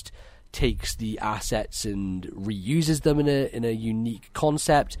that just takes the assets and reuses them in a unique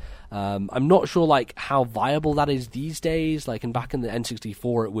concept. I'm not sure like how viable that is these days. Like back in the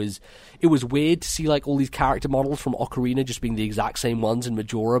N64, it was weird to see like all these character models from Ocarina just being the exact same ones in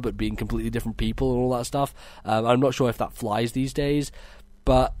Majora, but being completely different people and all that stuff. I'm not sure if that flies these days.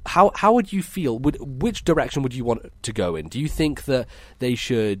 But how would you feel? Which direction would you want to go in? Do you think that they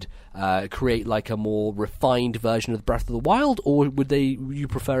should create like a more refined version of Breath of the Wild, or would you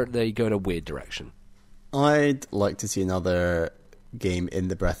prefer they go in a weird direction? I'd like to see another game in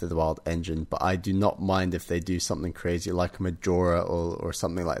the Breath of the Wild engine, but I do not mind if they do something crazy like a Majora or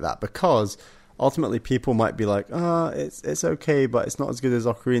something like that, because ultimately people might be like, it's okay, but it's not as good as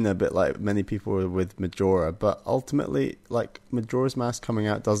Ocarina, a bit like many people were with Majora. But ultimately, like, Majora's Mask coming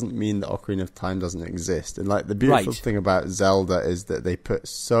out doesn't mean that Ocarina of Time doesn't exist. And like the beautiful thing about Zelda is that they put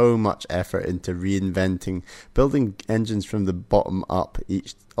so much effort into reinventing, building engines from the bottom up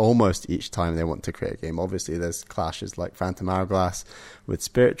almost each time they want to create a game. Obviously there's clashes like Phantom Hourglass with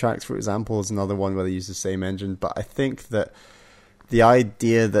Spirit Tracks, for example, is another one where they use the same engine. But I think that the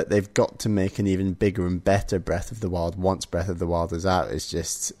idea that they've got to make an even bigger and better Breath of the Wild once Breath of the Wild is out is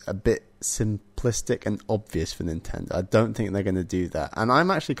just a bit simplistic and obvious for Nintendo. I don't think they're going to do that. And I'm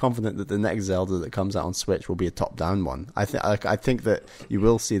actually confident that the next Zelda that comes out on Switch will be a top-down one. I think that you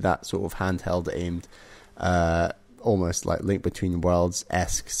will see that sort of handheld aimed, almost like Link Between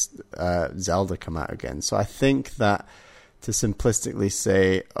Worlds-esque Zelda come out again. So I think that to simplistically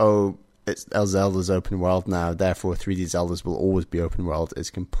say, it's Zelda's open world now, therefore 3D Zeldas will always be open world, is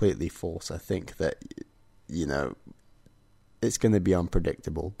completely false. I think that, it's going to be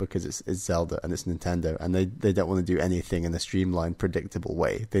unpredictable because it's Zelda and it's Nintendo, and they don't want to do anything in a streamlined, predictable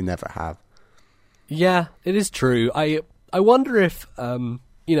way. They never have. Yeah, it is true. I wonder if,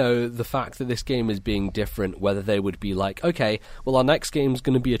 the fact that this game is being different, whether they would be like, okay, well, our next game is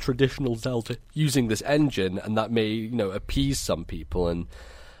going to be a traditional Zelda using this engine, and that may, appease some people. And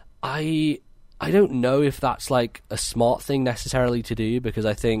I don't know if that's like a smart thing necessarily to do, because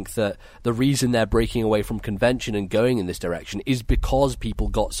I think that the reason they're breaking away from convention and going in this direction is because people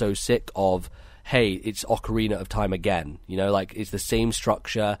got so sick of hey, it's Ocarina of Time again. You know, like, it's the same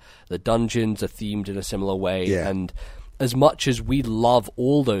structure. The dungeons are themed in a similar way. And as much as we love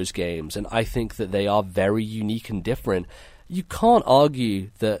all those games, and I think that they are very unique and different, you can't argue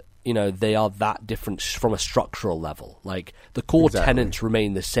that, you know, they are that different from a structural level. Like, the core tenets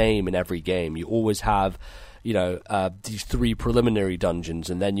remain the same in every game. You always have, you know, these 3 preliminary dungeons,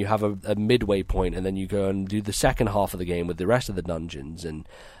 and then you have a midway point, and then you go and do the second half of the game with the rest of the dungeons. And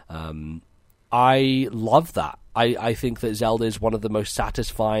I love that. I think that Zelda is one of the most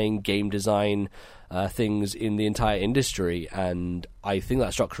satisfying game design things in the entire industry, and I think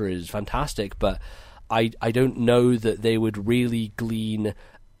that structure is fantastic, but I don't know that they would really glean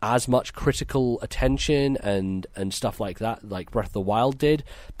as much critical attention and stuff like that, like Breath of the Wild did,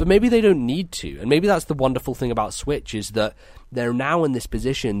 but maybe they don't need to. And maybe that's the wonderful thing about Switch, is that they're now in this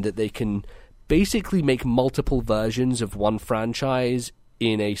position that they can basically make multiple versions of one franchise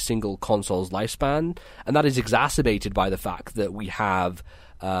in a single console's lifespan, and that is exacerbated by the fact that we have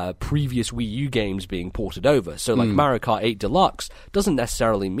previous Wii U games being ported over. So, like, Mario Kart 8 Deluxe doesn't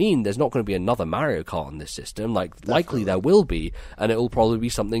necessarily mean there's not going to be another Mario Kart on this system. Like, likely there will be, and it will probably be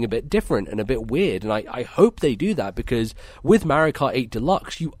something a bit different and a bit weird, and I hope they do that, because with Mario Kart 8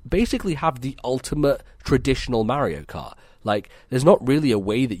 Deluxe, you basically have the ultimate traditional Mario Kart. Like, there's not really a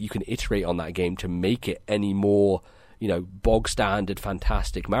way that you can iterate on that game to make it any more, you know, bog standard,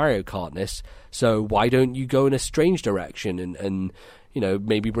 fantastic Mario Kartness. So why don't you go in a strange direction and you know,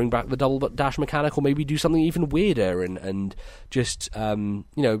 maybe bring back the double dash mechanic, or maybe do something even weirder and just you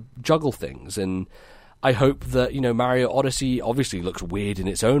know, juggle things. And I hope that, you know, Mario Odyssey obviously looks weird in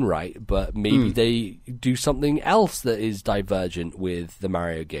its own right, but maybe they do something else that is divergent with the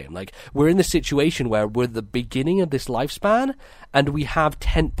Mario game. Like, we're in the situation where we're at the beginning of this lifespan, and we have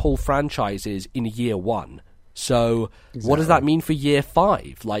tentpole franchises in year 1. So what does that mean for year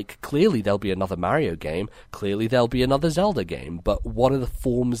 5? Like, clearly there'll be another Mario game, clearly there'll be another Zelda game, but what are the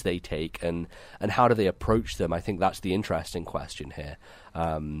forms they take, and how do they approach them? I think that's the interesting question here.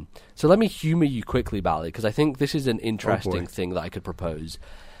 So let me humour you quickly, Bally, because I think this is an interesting thing that I could propose.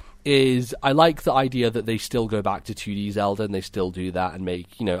 Is I like the idea that they still go back to 2D Zelda, and they still do that and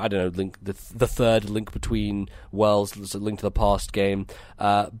make, you know, I don't know, Link, the third Link Between Worlds, Link to the Past game,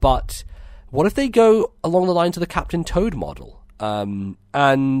 but what if they go along the lines of the Captain Toad model?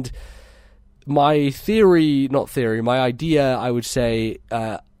 And my idea, I would say,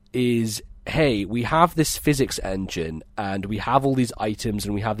 is, hey, we have this physics engine, and we have all these items,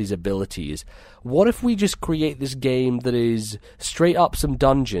 and we have these abilities. What if we just create this game that is straight up some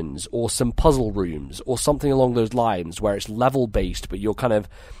dungeons, or some puzzle rooms, or something along those lines, where it's level-based, but you're kind of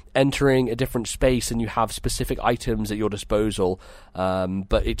entering a different space and you have specific items at your disposal,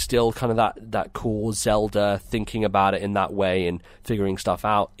 but it's still kind of that core Zelda thinking about it in that way and figuring stuff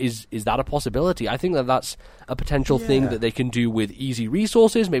out. Is that a possibility? I think that's a potential thing that they can do with easy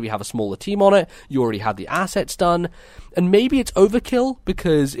resources, maybe have a smaller team on it. You already have the assets done, and maybe it's overkill,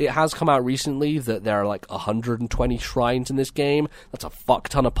 because it has come out recently that there are like 120 shrines in this game. That's a fuck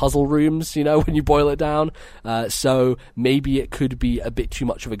ton of puzzle rooms, you know, when you boil it down. So maybe it could be a bit too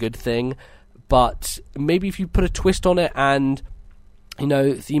much of a good thing, but maybe if you put a twist on it and, you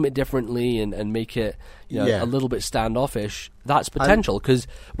know, theme it differently and make it, you know, a little bit standoffish, that's potential, because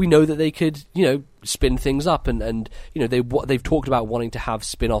we know that they could, you know, spin things up and you know, they've talked about wanting to have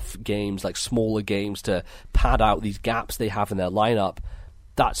spin-off games, like smaller games, to pad out these gaps they have in their lineup.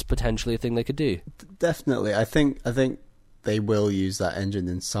 That's potentially a thing they could do. Definitely. I think they will use that engine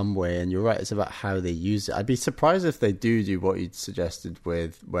in some way, and you're right, it's about how they use it. I'd be surprised if they do what you'd suggested,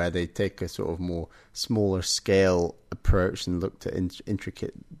 with where they take a sort of more smaller scale approach and look to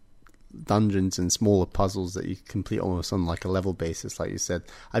intricate dungeons and smaller puzzles that you complete almost on like a level basis, like you said.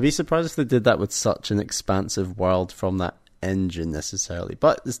 I'd be surprised if they did that with such an expansive world from that engine necessarily.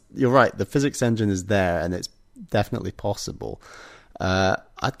 But you're right, the physics engine is there, and it's definitely possible. I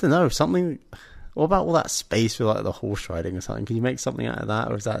don't know, something... What about all that space with like the horse riding or something? Can you make something out of that,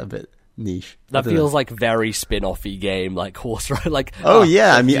 or is that a bit niche? That feels like very spin-offy game, like horse ride. Like,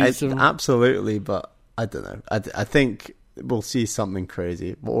 I mean, absolutely, but I don't know. I think we'll see something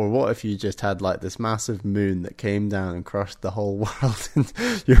crazy. Or what if you just had like this massive moon that came down and crushed the whole world, and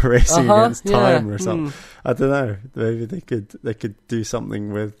you're racing against time or something? I don't know. Maybe they could do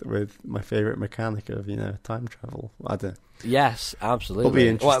something with my favorite mechanic of, you know, time travel. I don't know. Yes, absolutely. It'll be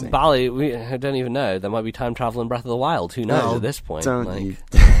interesting. Well, Bally, I don't even know. There might be time travel in Breath of the Wild. Who knows at this point? Don't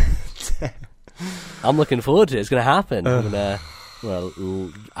I'm looking forward to it. It's going to happen. I'm going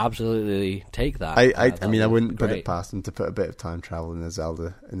to, absolutely take that. I mean, I wouldn't put it past them to put a bit of time travel in a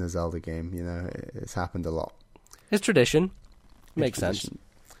Zelda game. You know, it's happened a lot. It's tradition. Makes sense.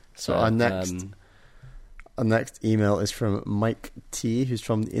 So our next email is from Mike T, who's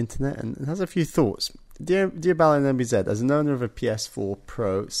from the internet and has a few thoughts. Dear Bally and MBZ, as an owner of a PS4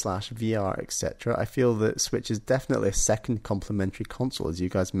 Pro / VR, etc., I feel that Switch is definitely a second complementary console, as you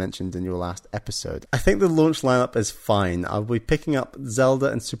guys mentioned in your last episode. I think the launch lineup is fine. I'll be picking up Zelda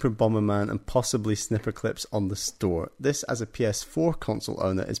and Super Bomberman and possibly Snipperclips on the store. This, as a PS4 console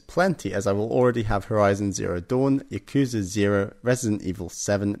owner, is plenty, as I will already have Horizon Zero Dawn, Yakuza 0, Resident Evil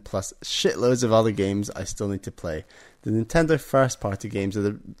 7, plus shitloads of other games I still need to play. The Nintendo first-party games are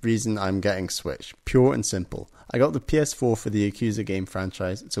the reason I'm getting Switch. Pure and simple. I got the PS4 for the Yakuza game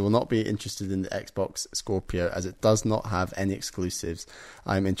franchise, so will not be interested in the Xbox Scorpio, as it does not have any exclusives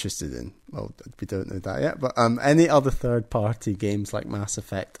I'm interested in. Well, we don't know that yet, but any other third-party games like Mass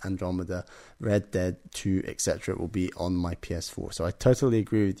Effect, Andromeda, Red Dead 2, etc. will be on my PS4. So I totally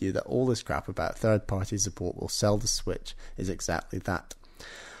agree with you that all this crap about third-party support will sell the Switch is exactly that.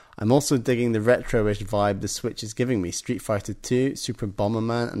 I'm also digging the retro-ish vibe the Switch is giving me. Street Fighter 2, Super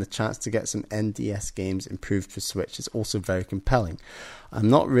Bomberman, and the chance to get some NDS games improved for Switch is also very compelling. I'm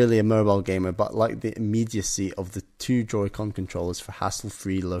not really a mobile gamer, but like the immediacy of the two Joy-Con controllers for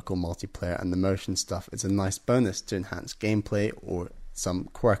hassle-free local multiplayer, and the motion stuff is a nice bonus to enhance gameplay or some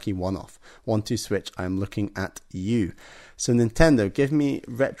quirky one-off. 1-2 Switch, I'm looking at you. So Nintendo, give me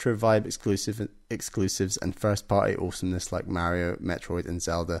retro vibe exclusives and first-party awesomeness like Mario, Metroid and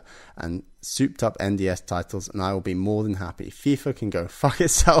Zelda, and souped-up NDS titles, and I will be more than happy. FIFA can go fuck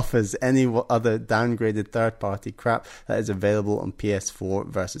itself as any other downgraded third-party crap that is available on PS4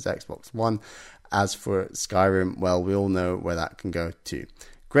 versus Xbox One. As for Skyrim, well, we all know where that can go too.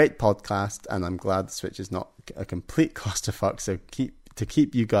 Great podcast, and I'm glad the Switch is not a complete clusterfuck, so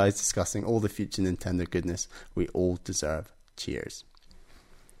keep you guys discussing all the future Nintendo goodness we all deserve. Cheers.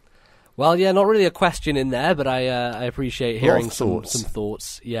 Well, yeah, not really a question in there, but I appreciate hearing some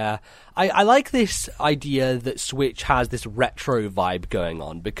thoughts. Yeah, I like this idea that Switch has this retro vibe going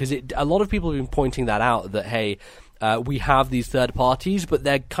on, because a lot of people have been pointing that out, that, hey, we have these third parties, but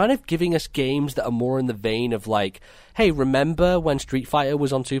they're kind of giving us games that are more in the vein of like, hey, remember when Street Fighter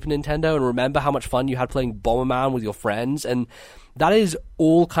was on Super Nintendo, and remember how much fun you had playing Bomberman with your friends? And that is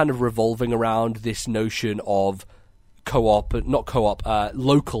all kind of revolving around this notion of local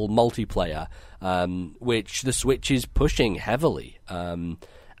multiplayer, which the Switch is pushing heavily. And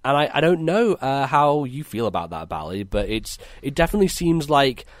I don't know how you feel about that, Bally, but it definitely seems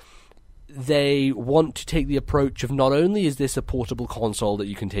like they want to take the approach of, not only is this a portable console that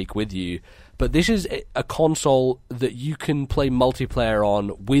you can take with you, but this is a console that you can play multiplayer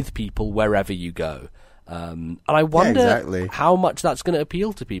on with people wherever you go. And I wonder how much that's going to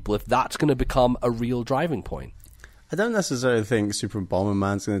appeal to people, if that's going to become a real driving point. I don't necessarily think Super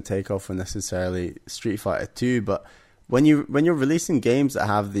Bomberman's going to take off, or necessarily Street Fighter 2, but when you're releasing games that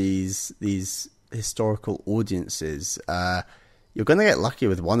have these historical audiences, you're going to get lucky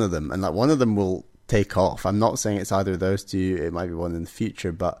with one of them, and like one of them will take off. I'm not saying it's either of those two, it might be one in the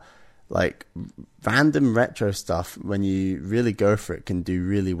future, but like random retro stuff, when you really go for it, can do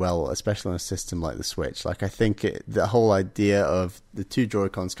really well, especially on a system like the Switch. Like I think the whole idea of the two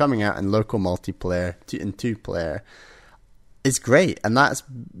Joy-Cons coming out in local multiplayer in two-player is great, and that's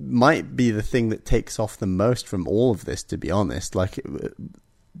might be the thing that takes off the most from all of this, to be honest. Like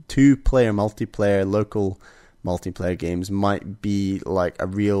two-player multiplayer, local multiplayer games might be like a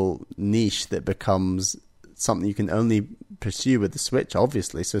real niche that becomes something you can only pursue with the Switch,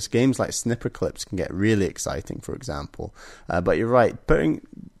 obviously. So games like Snipperclips can get really exciting, for example. But you're right, putting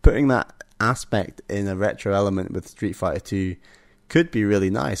that aspect in a retro element with Street Fighter 2 could be really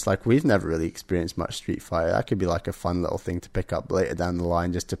nice. Like, we've never really experienced much Street Fighter. That could be like a fun little thing to pick up later down the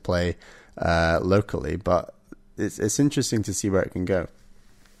line just to play locally. But it's interesting to see where it can go.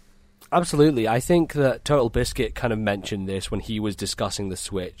 Absolutely. I think that Total Biscuit kind of mentioned this when he was discussing the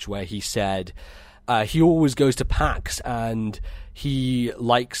Switch, where he said he always goes to PAX and he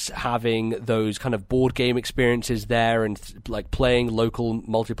likes having those kind of board game experiences there and like playing local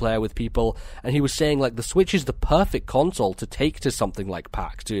multiplayer with people. And he was saying like the Switch is the perfect console to take to something like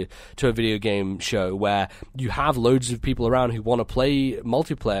PAX, to a video game show where you have loads of people around who want to play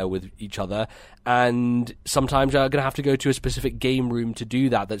multiplayer with each other. And sometimes you're going to have to go to a specific game room to do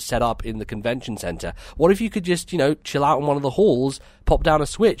that, that's set up in the convention center. What if you could just, chill out in one of the halls, pop down a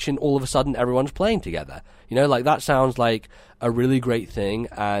Switch, and all of a sudden everyone's playing together? Like that sounds like a really great thing.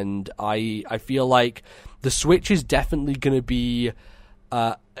 And I feel like the Switch is definitely going to be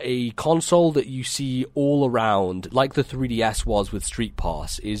a console that you see all around, like the 3DS was with Street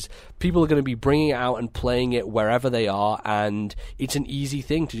Pass, is people are going to be bringing it out and playing it wherever they are, and it's an easy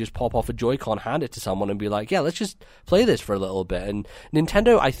thing to just pop off a Joy-Con, hand it to someone, and be like, yeah, let's just play this for a little bit. And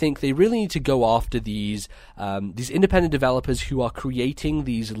Nintendo, I think they really need to go after these independent developers who are creating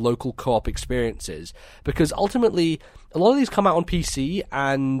these local co-op experiences, because ultimately a lot of these come out on PC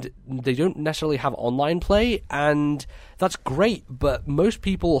and they don't necessarily have online play, and that's great, but most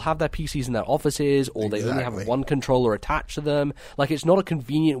people have their PCs in their offices, or they only have one controller attached to them. Like, it's not a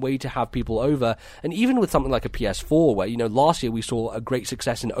convenient way to have people over. And even with something like a PS4, where, last year we saw a great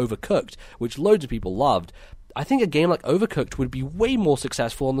success in Overcooked, which loads of people loved, I think a game like Overcooked would be way more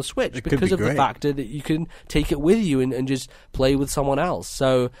successful on the Switch because of the factor that you can take it with you and just play with someone else.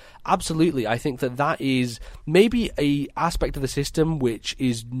 So absolutely, I think that is maybe a aspect of the system which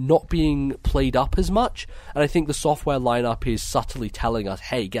is not being played up as much. And I think the software lineup is subtly telling us,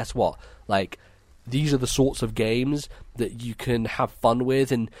 hey, guess what? Like, these are the sorts of games that you can have fun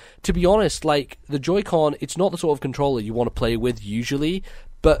with. And to be honest, like, the Joy-Con, it's not the sort of controller you want to play with usually.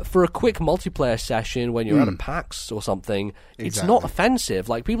 But for a quick multiplayer session when you're at a PAX or something, it's not offensive.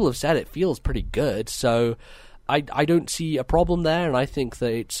 Like, people have said, it feels pretty good. So I don't see a problem there, and I think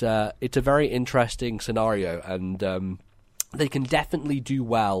that it's a very interesting scenario, and they can definitely do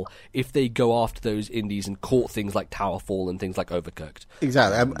well if they go after those indies and court things like Towerfall and things like Overcooked.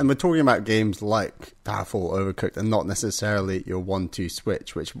 Exactly, and we're talking about games like Towerfall, Overcooked, and not necessarily your 1-2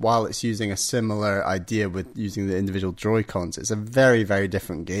 Switch, which, while it's using a similar idea with using the individual Joy-Cons, it's a very, very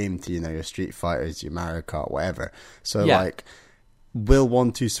different game to, your Street Fighters, your Mario Kart, whatever. So, will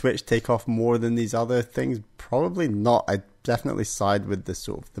 1-2 Switch take off more than these other things? Probably not. I definitely side with the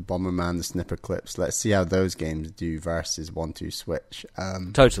sort of the Bomberman, the Snipper Clips. Let's see how those games do versus 1-2 Switch.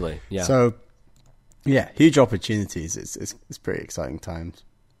 Totally, yeah. So, yeah, huge opportunities. It's pretty exciting times.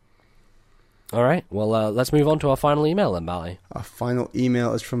 All right, well, let's move on to our final email then, Bally. Our final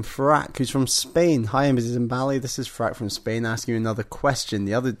email is from Farak, who's from Spain. Hi, Mrs. and Bally. This is Farak from Spain asking you another question.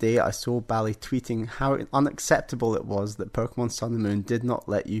 The other day, I saw Bally tweeting how unacceptable it was that Pokemon Sun and Moon did not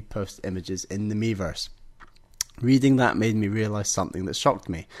let you post images in the Miiverse. Reading that made me realise something that shocked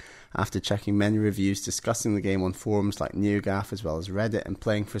me. After checking many reviews discussing the game on forums like NeoGAF as well as Reddit and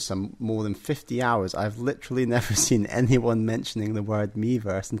playing for some more than 50 hours, I've literally never seen anyone mentioning the word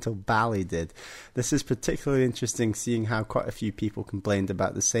Miiverse until Bally did. This is particularly interesting, seeing how quite a few people complained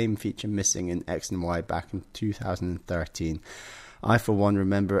about the same feature missing in X and Y back in 2013. I, for one,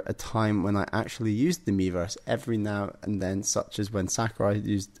 remember a time when I actually used the Miiverse every now and then, such as when Sakurai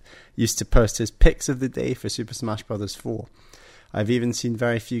used to post his picks of the day for Super Smash Bros. 4. I've even seen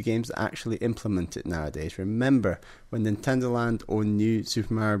very few games that actually implement it nowadays. Remember when Nintendo Land or New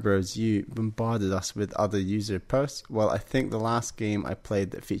Super Mario Bros. U bombarded us with other user posts? Well, I think the last game I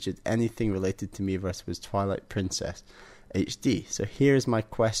played that featured anything related to Miiverse was Twilight Princess HD. So here's my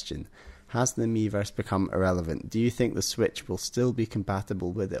question. Has the Miiverse become irrelevant? Do you think the Switch will still be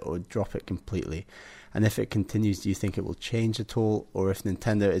compatible with it or drop it completely? And if it continues, do you think it will change at all? Or if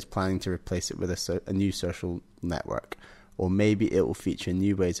Nintendo is planning to replace it with a new social network? Or maybe it will feature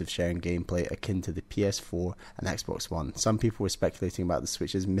new ways of sharing gameplay akin to the PS4 and Xbox One. Some people were speculating about the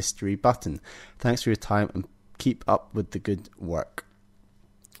Switch's mystery button. Thanks for your time and keep up with the good work.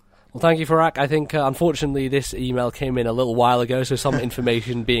 Well, thank you, Farak. I think, unfortunately, this email came in a little while ago, so some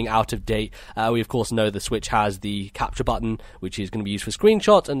information being out of date. We, of course, know the Switch has the capture button, which is going to be used for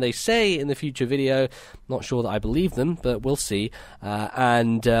screenshots, and they say in the future video, not sure that I believe them, but we'll see.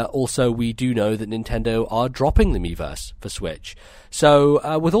 And also, we do know that Nintendo are dropping the Miiverse for Switch.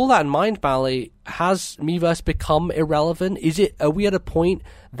 So, with all that in mind, Bally, has Miiverse become irrelevant? Are we at a point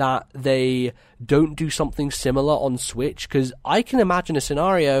that they don't do something similar on Switch? Because I can imagine a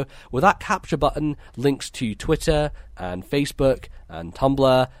scenario where that capture button links to Twitter and Facebook and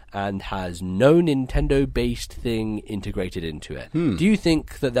Tumblr and has no Nintendo-based thing integrated into it. Do you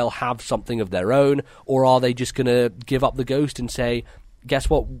think that they'll have something of their own, or are they just going to give up the ghost and say, guess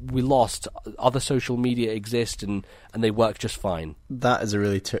what, we lost, other social media exist and they work just fine? That is a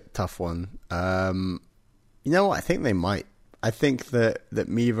really tough one. You know what, I think they might. I think that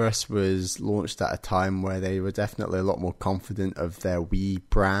Miiverse was launched at a time where they were definitely a lot more confident of their Wii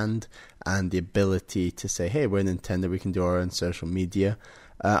brand and the ability to say, hey, we're Nintendo, we can do our own social media.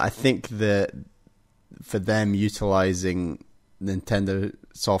 I think that for them, utilizing Nintendo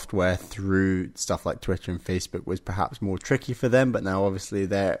software through stuff like Twitter and Facebook was perhaps more tricky for them, but now obviously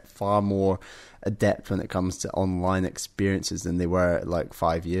they're far more adept when it comes to online experiences than they were like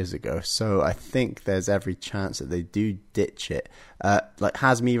 5 years ago. So I think there's every chance that they do ditch it.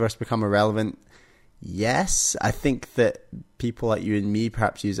 Has Miiverse become irrelevant? Yes, I think that people like you and me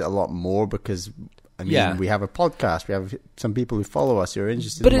perhaps use it a lot more because, I mean, Yeah. we have a podcast. We have some people who follow us who are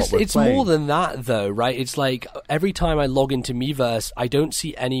interested But in what we're it's playing. more than that, though, right? It's like every time I log into Miiverse, I don't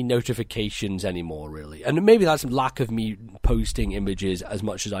see any notifications anymore, really. And maybe that's lack of me posting images as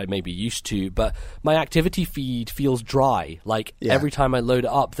much as I maybe used to, but my activity feed feels dry. Like, Yeah. every time I load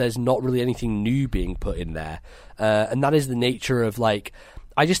it up, there's not really anything new being put in there. And that is the nature of, like...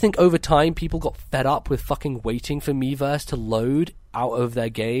 I just think over time people got fed up with fucking waiting for Miiverse to load out of their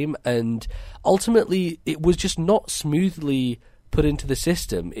game, and ultimately it was just not smoothly put into the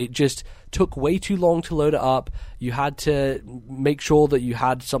system. It just took way too long to load it up. You had to make sure that you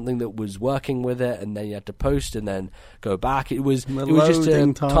had something that was working with it, and then you had to post and then go back. It was just a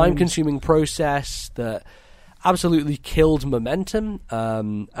loading times. time-consuming process that absolutely killed momentum,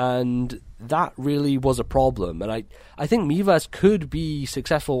 and that really was a problem. And I think Miiverse could be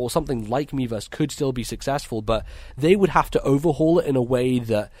successful, or something like Miiverse could still be successful, but they would have to overhaul it in a way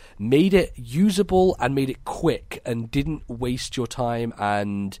that made it usable and made it quick and didn't waste your time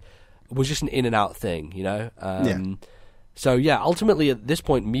and was just an in and out thing, you know? So yeah, ultimately at this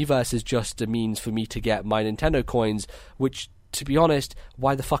point, Miiverse is just a means for me to get my Nintendo coins, which, to be honest,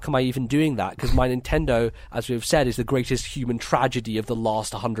 why the fuck am I even doing that? Because my Nintendo, as we've said, is the greatest human tragedy of the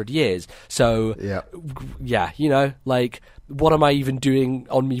last 100 years. So, yeah, you know, like, what am I even doing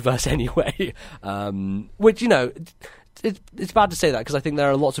on Miiverse anyway? Which, you know, it's bad to say that, because I think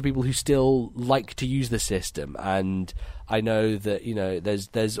there are lots of people who still like to use the system, and I know that, you know,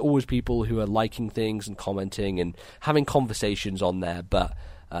 there's always people who are liking things and commenting and having conversations on there, but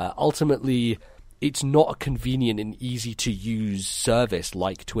ultimately... it's not a convenient and easy to use service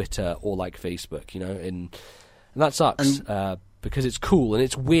like Twitter or like Facebook, you know, and that sucks because it's cool and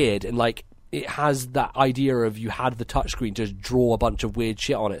it's weird, and like it has that idea of you had the touchscreen to draw a bunch of weird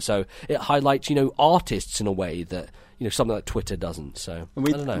shit on it, so it highlights, you know, artists in a way that, you know, something like Twitter doesn't. So And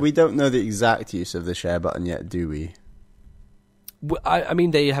I don't know. we don't know the exact use of the share button yet, do we? I mean,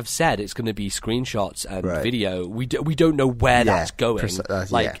 they have said it's going to be screenshots and Right. video. We don't know where that's going.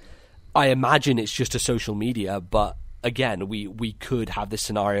 Yeah. I imagine it's just a social media, but again, we could have this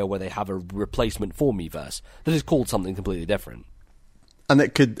scenario where they have a replacement for Miiverse that is called something completely different. And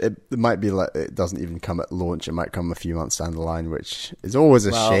it might be like it doesn't even come at launch. It might come a few months down the line, which is always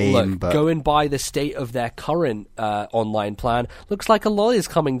a shame. Look, but going by the state of their current online plan, looks like a lot is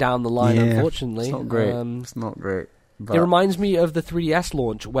coming down the line, unfortunately. It's not great. It's not great. But... It reminds me of the 3DS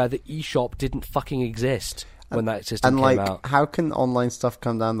launch, where the eShop didn't fucking exist when that system and came like, out. how can online stuff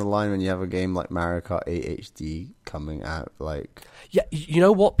come down the line when you have a game like Mario Kart 8 HD coming out? Like, Yeah, you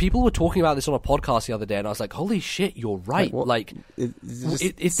know what? People were talking about this on a podcast the other day, and I was like, "Holy shit, you're right!" what- if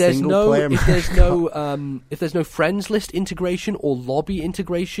there's single no player if there's no friends list integration or lobby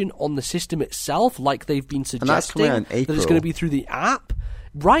integration on the system itself, like they've been that's coming suggesting, out in that it's April. going to be through the app,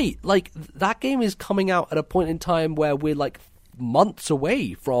 right? Like that game is coming out at a point in time where we're like months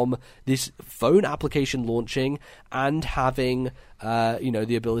away from this phone application launching and having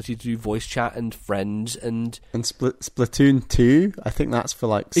the ability to do voice chat and friends and Splatoon 2, I think that's for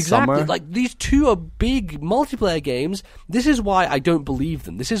like exactly summer. like these two are big multiplayer games. This is why I don't believe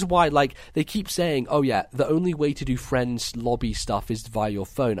them. This is why, like, they keep saying, oh yeah, the only way to do friends lobby stuff is via your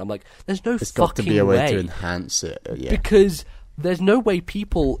phone. I'm like, there's no It's fucking got to be a way to way, enhance it. Yeah. because there's no way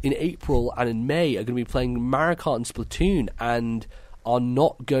people in April and in May are going to be playing Mario Kart and Splatoon and are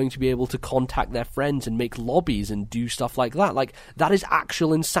not going to be able to contact their friends and make lobbies and do stuff like that. Like, that is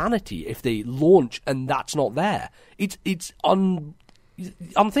actual insanity if they launch and that's not there. It's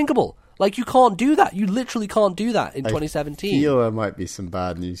unthinkable. Like, you can't do that. You literally can't do that in 2017. I feel there might be some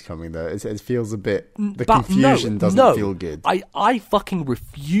bad news coming though. It feels a bit... The But confusion doesn't feel good. I fucking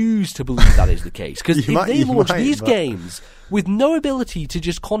refuse to believe that is the case. Because if they launch these games with no ability to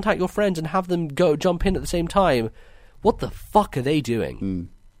just contact your friends and have them go jump in at the same time, what the fuck are they doing?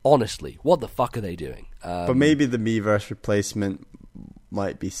 Honestly, what the fuck are they doing? But maybe the Miiverse replacement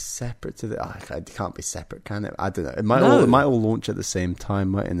might be separate to the... it can't be separate, can it? I don't know. It might all launch at the same time,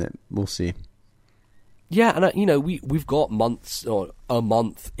 mightn't it? We'll see. Yeah, and we've got months or a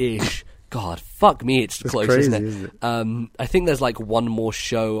month-ish. God, fuck me, it's close, crazy, isn't it? I think there's like one more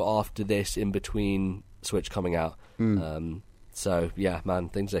show after this in between Switch coming out. So yeah, man,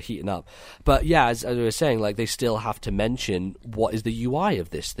 things are heating up. But yeah, as I was saying, like, they still have to mention what is the UI of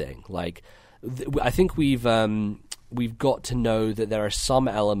this thing. Like, I think we've got to know that there are some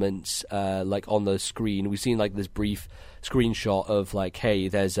elements like on the screen. We've seen like this brief screenshot of like, hey,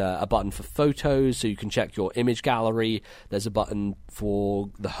 there's a button for photos, so you can check your image gallery. There's a button for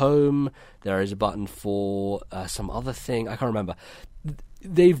the home. There is a button for some other thing. I can't remember.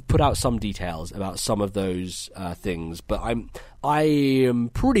 they've put out some details about some of those things, but I am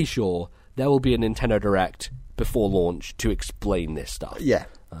pretty sure there will be a Nintendo Direct before launch to explain this stuff. Yeah,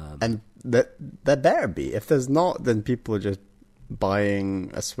 and there better be. If there's not, then people are just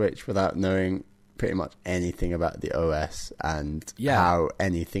buying a Switch without knowing pretty much anything about the OS and how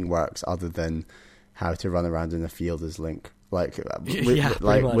anything works other than how to run around in a field as Link.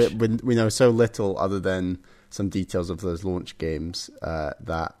 We know so little other than some details of those launch games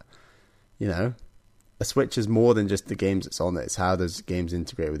that, you know, a Switch is more than just the games that's on it. It's how those games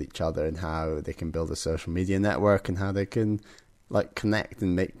integrate with each other and how they can build a social media network and how they can like connect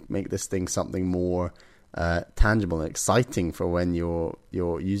and make this thing something more tangible and exciting for when you're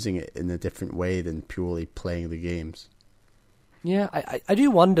using it in a different way than purely playing the games. Yeah, I do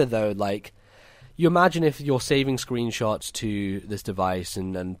wonder though, like, you imagine if you're saving screenshots to this device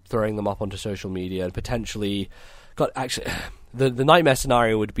and throwing them up onto social media and potentially the nightmare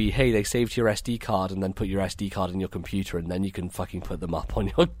scenario would be, hey, they saved your SD card and then put your SD card in your computer and then you can fucking put them up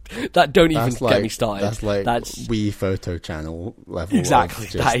on your... Don't even get me started. That's Wii Photo Channel level. Exactly.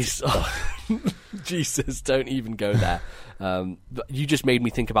 That is... Jesus, don't even go there. You just made me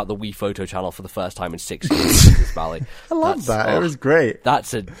think about the Wii Photo Channel for the first time in 6 years, Valley. I love that. It was great.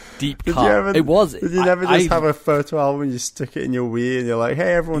 That's a deep cut. It was. Did you never just have a photo album and you stick it in your Wii and you're like,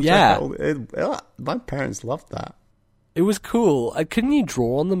 hey, everyone check out... My parents loved that. It was cool. Couldn't you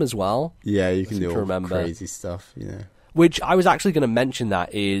draw on them as well? Yeah, you can do all crazy stuff, you know. Which I was actually going to mention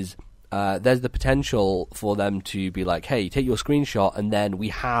that is there's the potential for them to be like, hey, take your screenshot and then we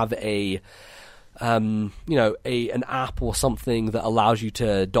have an app or something that allows you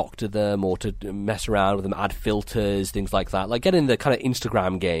to doctor them or to mess around with them, add filters, things like that. Like get in the kind of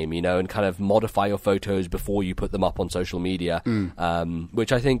Instagram game, you know, and kind of modify your photos before you put them up on social media,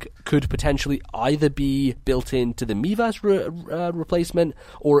 which I think could potentially either be built into the Miiverse replacement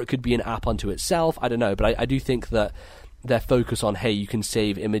or it could be an app unto itself. I don't know, but I do think that their focus on, hey, you can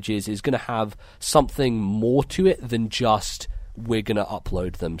save images is going to have something more to it than just we're going to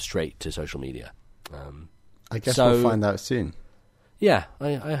upload them straight to social media. I guess we'll find out soon. Yeah,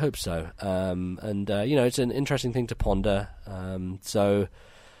 I hope so. It's an interesting thing to ponder. Not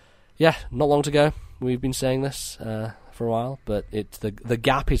long to go. We've been saying this for a while, but the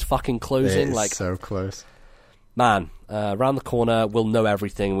gap is fucking closing. It's so close. Man, around the corner, we'll know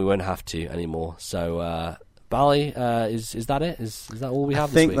everything. We won't have to anymore. So, Bally, is that it? Is that all we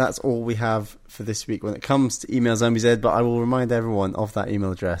have this week? I think that's all we have for this week when it comes to Email Zombies Ed, but I will remind everyone of that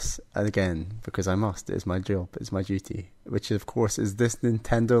email address again, because I must. It's my job. It's my duty. Which, of course, is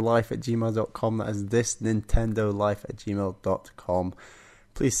thisnintendolife@gmail.com. That is thisnintendolife@gmail.com.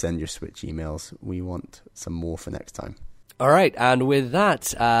 Please send your Switch emails. We want some more for next time. All right, and with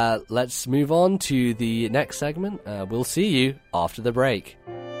that, let's move on to the next segment. We'll see you after the break.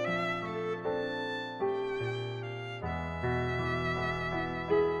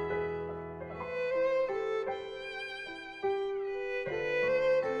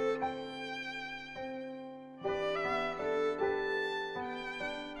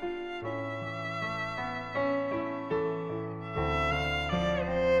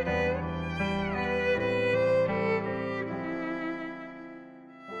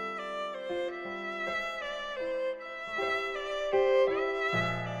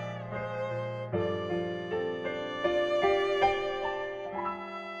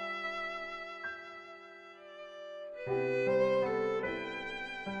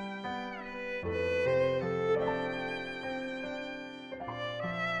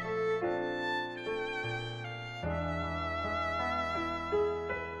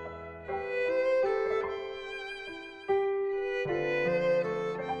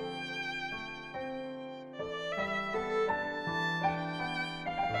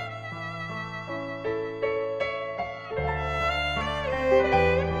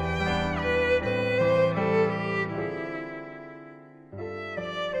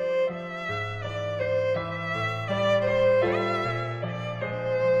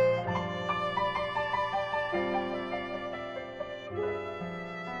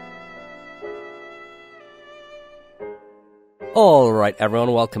 All right,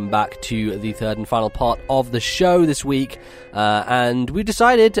 everyone, welcome back to the third and final part of the show this week. And we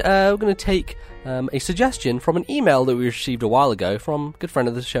decided we're going to take a suggestion from an email that we received a while ago from a good friend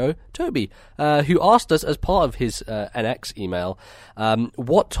of the show, Toby, who asked us as part of his NX email,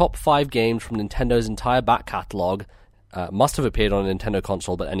 what top 5 games from Nintendo's entire back catalogue must have appeared on a Nintendo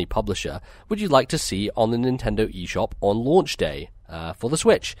console but any publisher would you like to see on the Nintendo eShop on launch day for the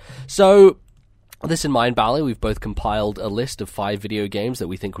Switch? So... With this in mind, Bally, we've both compiled a list of 5 video games that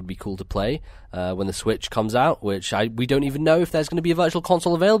we think would be cool to play when the Switch comes out, which we don't even know if there's going to be a virtual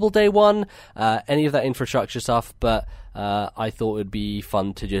console available day one, any of that infrastructure stuff, but I thought it would be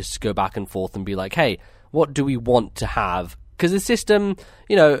fun to just go back and forth and be like, hey, what do we want to have? Because the system,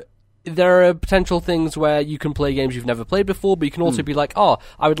 you know, there are potential things where you can play games you've never played before, but you can also be like, oh,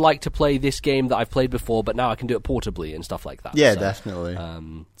 I would like to play this game that I've played before, but now I can do it portably and stuff like that. Yeah, definitely.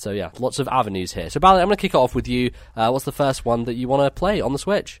 So yeah, lots of avenues here. So Bally, I'm going to kick it off with you. What's the first one that you want to play on the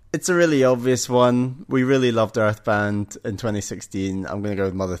Switch? It's a really obvious one. We really loved Earthbound in 2016. I'm going to go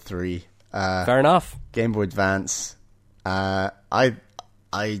with Mother 3. Fair enough. Game Boy Advance.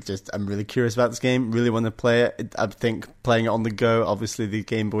 I'm really curious about this game, really want to play it. I think playing it on the go, obviously the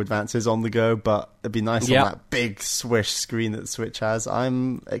Game Boy Advance is on the go, but it'd be nice on that big swish screen that the Switch has.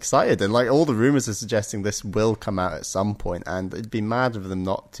 I'm excited, and like all the rumours are suggesting this will come out at some point, and it'd be mad of them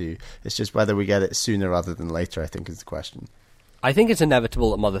not to. It's just whether we get it sooner rather than later, I think, is the question. I think it's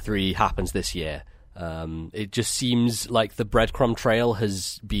inevitable that Mother 3 happens this year. It just seems like the breadcrumb trail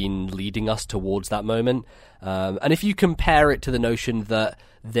has been leading us towards that moment. And if you compare it to the notion that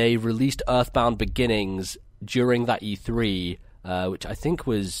they released Earthbound Beginnings during that E3, which I think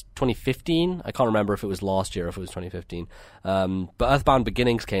was 2015. I can't remember if it was last year or if it was 2015. But Earthbound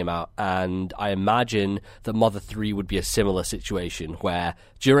Beginnings came out, and I imagine that Mother 3 would be a similar situation where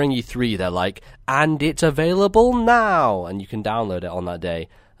during E3 they're like, and it's available now, and you can download it on that day.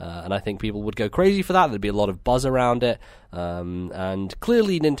 And I think people would go crazy for that. There'd be a lot of buzz around it. And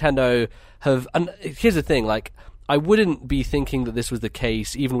clearly Nintendo have... And here's the thing, like, I wouldn't be thinking that this was the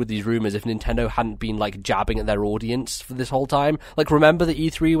case, even with these rumors, if Nintendo hadn't been, like, jabbing at their audience for this whole time. Like, remember the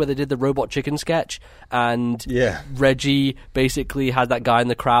E3 where they did the Robot Chicken sketch? And Reggie basically had that guy in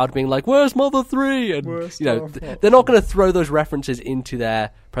the crowd being like, where's Mother 3? And, you know, they're not going to throw those references into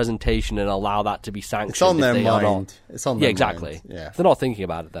their presentation and allow that to be sanctioned. It's on their mind. It's on their mind. Exactly. Yeah. If they're not thinking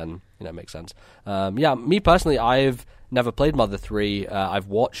about it, then, you know, it makes sense. Me personally, I've never played Mother 3. I've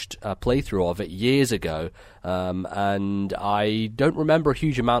watched a playthrough of it years ago, and I don't remember a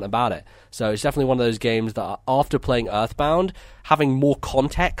huge amount about it. So it's definitely one of those games that after playing Earthbound, having more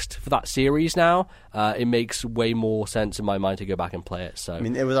context for that series now, it makes way more sense in my mind to go back and play it. So I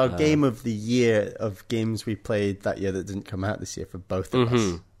mean, it was our game of the year of games we played that year that didn't come out this year for both of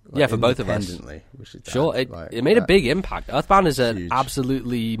us. Like, for both of us. Sure, it made a big impact. Earthbound is an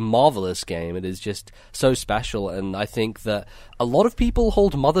absolutely marvelous game. It is just so special, and I think that a lot of people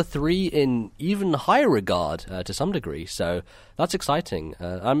hold Mother 3 in even higher regard to some degree, so that's exciting.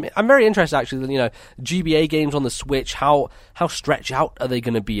 I'm very interested, actually, you know, GBA games on the Switch, how stretched out are they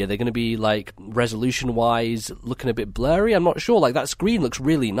going to be? Are they going to be, like, resolution-wise looking a bit blurry? I'm not sure. Like, that screen looks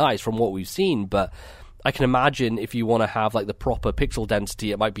really nice from what we've seen, but I can imagine if you want to have like the proper pixel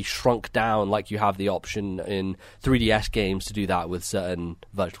density, it might be shrunk down, like you have the option in 3DS games to do that with certain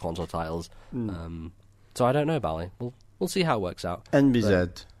virtual console titles. So I don't know, Bally. We'll see how it works out.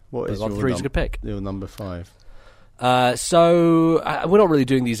 NBZ, what is your three is a good pick. Your number 5? So we're not really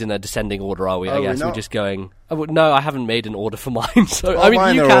doing these in a descending order, are we? I guess we're just going. No, I haven't made an order for mine. So well, I mean,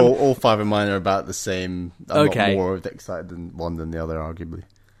 mine you are can. All 5 of mine are about the same. I'm Okay. not more excited than one than the other, arguably.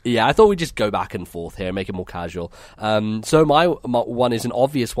 Yeah, I thought we'd just go back and forth here, make it more casual. So my one is an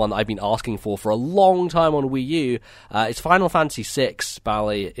obvious one that I've been asking for a long time on Wii U. It's Final Fantasy VI,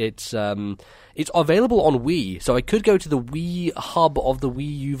 Bally. It's available on Wii, so I could go to the Wii hub of the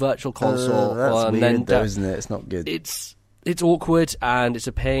Wii U Virtual Console. That's weird, though, isn't it? It's not good. It's awkward and it's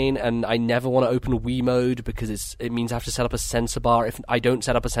a pain, and I never want to open Wii mode because it means I have to set up a sensor bar. If I don't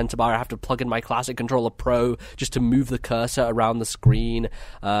set up a sensor bar, I have to plug in my Classic Controller Pro just to move the cursor around the screen.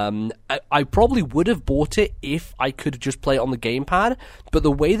 I probably would have bought it if I could just play it on the gamepad, but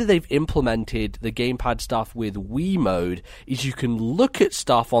the way that they've implemented the gamepad stuff with Wii mode is you can look at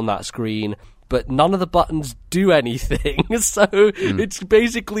stuff on that screen, but none of the buttons do anything. So it's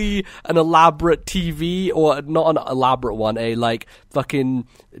basically an elaborate TV, or not an elaborate one, a like fucking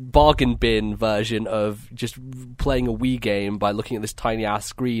bargain bin version of just playing a Wii game by looking at this tiny ass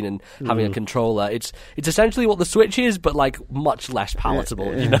screen and having a controller. It's essentially what the Switch is, but like much less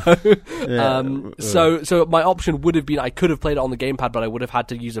palatable, you know? So my option would have been I could have played it on the gamepad, but I would have had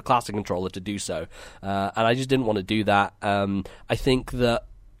to use a Classic Controller to do so. And I just didn't want to do that. I think that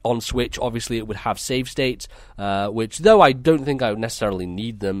on Switch, obviously, it would have save states, which, though I don't think I would necessarily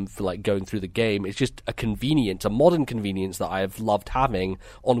need them for like going through the game, it's just a convenience, a modern convenience that I have loved having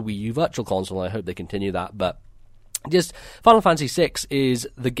on Wii U Virtual Console, and I hope they continue that. But Just Final Fantasy VI is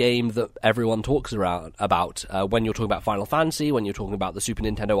the game that everyone talks about when you're talking about Final Fantasy, when you're talking about the Super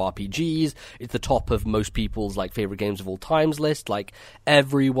Nintendo RPGs. It's the top of most people's like favorite games of all times list. Like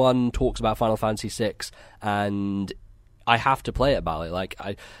everyone talks about Final Fantasy VI, and I have to play it, Bally. Like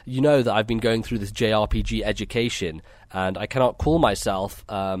you know that I've been going through this JRPG education, and I cannot call myself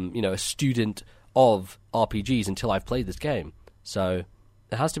a student of RPGs until I've played this game. So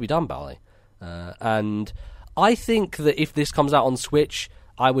it has to be done, Bally, and I think that if this comes out on Switch,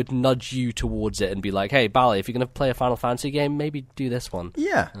 I would nudge you towards it and be like, hey, Bally, if you're going to play a Final Fantasy game, maybe do this one.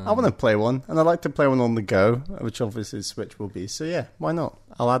 Yeah, I want to play one, and I'd like to play one on the go, which obviously Switch will be. So yeah, why not?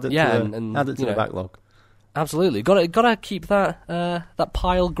 I'll add it to the backlog. Absolutely, gotta keep that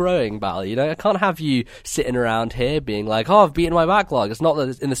pile growing, Bally. I can't have you sitting around here being like, "Oh, I've beaten my backlog." It's not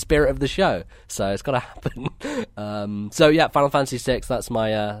in the spirit of the show, so it's got to happen. So yeah, Final Fantasy VI. That's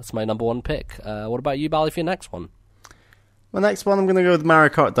my number one pick. What about you, Bally, for your next one? My next one, I'm going to go with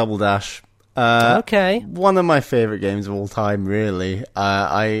Mario Kart Double Dash. Okay, one of my favorite games of all time. Really,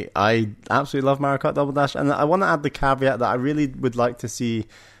 I absolutely love Mario Kart Double Dash, and I want to add the caveat that I really would like to see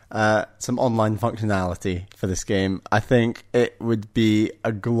some online functionality for this game. I think it would be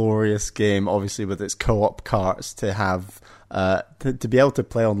a glorious game, obviously with its co-op carts, to have to be able to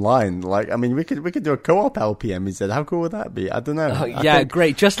play online. Like, I mean, we could do a co-op LPM. He said, how cool would that be? I don't know.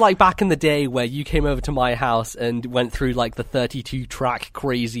 Great. Just like back in the day where you came over to my house and went through like the 32 track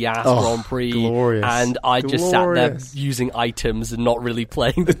crazy ass Grand Prix, glorious. And I just sat there using items and not really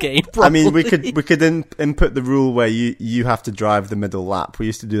playing the game properly. I mean, we could input the rule where you have to drive the middle lap. We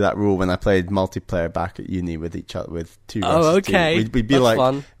used to do that rule when I played multiplayer back at uni with each other, with two. Oh, okay. We'd be That's like,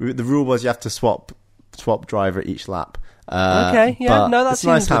 fun. The rule was you have to swap driver each lap. Okay, yeah, no, that seems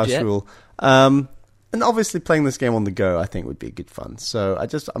nice house legit. rule. And obviously playing this game on the go, I think would be good fun. So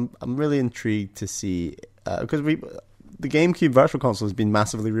I'm really intrigued to see, because the GameCube Virtual Console has been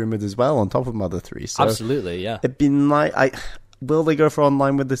massively rumored as well on top of Mother 3. So absolutely, yeah. It'd be nice. Will they go for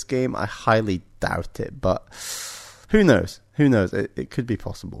online with this game? I highly doubt it, but who knows? It could be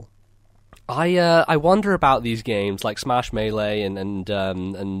possible. I wonder about these games like Smash Melee and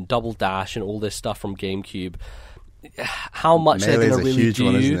Double Dash and all this stuff from GameCube. How much they're going to really huge do?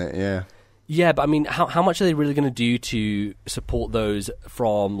 One, isn't it? Yeah. Yeah, but I mean, how much are they really going to do to support those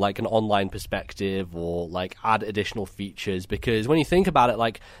from like an online perspective, or like add additional features? Because when you think about it,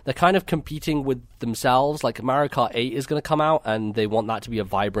 like they're kind of competing with themselves. Like Mario Kart 8 is going to come out, and they want that to be a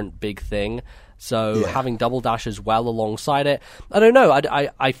vibrant, big thing. So having Double Dash as well alongside it, I don't know.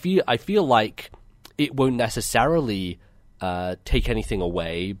 I feel like it won't necessarily take anything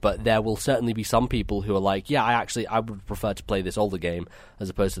away, but there will certainly be some people who are like, yeah, I would prefer to play this older game as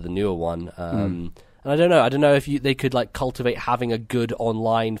opposed to the newer one. And I don't know if they could like cultivate having a good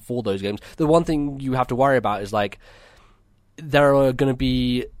online for those games. The one thing you have to worry about is like there are going to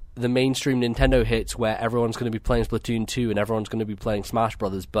be the mainstream Nintendo hits where everyone's going to be playing Splatoon 2 and everyone's going to be playing Smash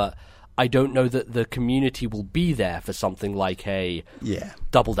Brothers, but I don't know that the community will be there for something like a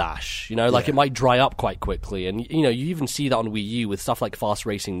Double Dash. Like it might dry up quite quickly. And, you even see that on Wii U with stuff like Fast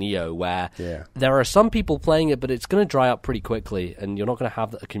Racing Neo, where there are some people playing it, but it's going to dry up pretty quickly, and you're not going to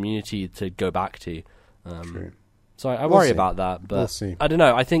have a community to go back to. True. So I worry about that, but we'll see. I don't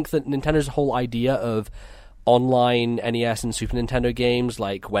know. I think that Nintendo's whole idea of online NES and Super Nintendo games,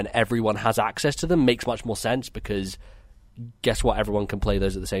 like when everyone has access to them, makes much more sense, because guess what? Everyone can play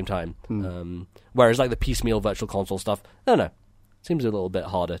those at the same time. Whereas like the piecemeal Virtual Console stuff, I don't know, seems a little bit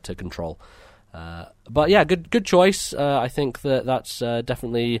harder to control. But yeah, good choice. I think that's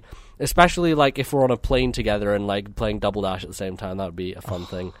definitely, especially like if we're on a plane together and like playing Double Dash at the same time, that would be a fun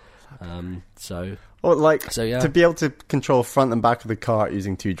thing. To be able to control front and back of the cart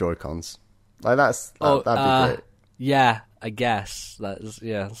using two Joy-Cons, like that'd be great. Yeah, I guess it's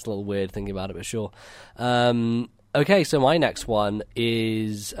a little weird thinking about it, but sure. Okay, so my next one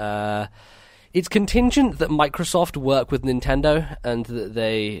is it's contingent that Microsoft work with Nintendo and that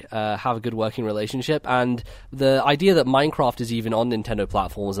they have a good working relationship. And the idea that Minecraft is even on Nintendo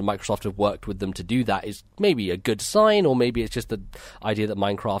platforms and Microsoft have worked with them to do that is maybe a good sign, or maybe it's just the idea that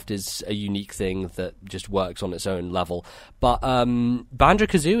Minecraft is a unique thing that just works on its own level. But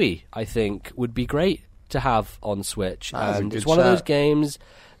Banjo-Kazooie, I think, would be great to have on Switch. And it's one of those games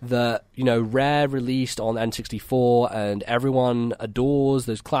that, Rare released on N64 and everyone adores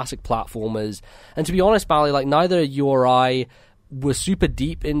those classic platformers. And to be honest, Bally, like neither you or I were super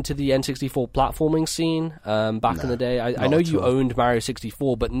deep into the N64 platforming scene back in the day. I know you owned Mario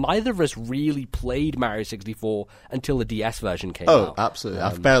 64, but neither of us really played Mario 64 until the DS version came out. Oh, absolutely.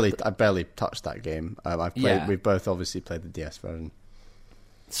 I barely touched that game. We've both obviously played the DS version.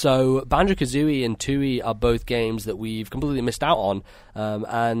 So Banjo-Kazooie and Tooie are both games that we've completely missed out on,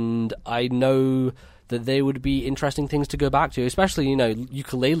 and I know that they would be interesting things to go back to, especially,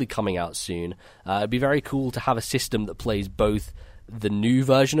 Yooka-Laylee coming out soon. It'd be very cool to have a system that plays both the new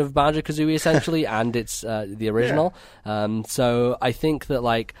version of Banjo-Kazooie, essentially, and it's the original. Yeah. So I think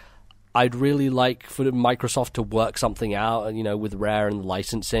that, I'd really like for Microsoft to work something out, with Rare and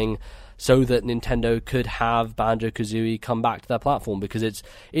licensing, so that Nintendo could have Banjo-Kazooie come back to their platform, because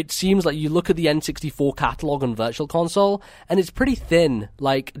it seems like you look at the N64 catalog on Virtual Console, and it's pretty thin.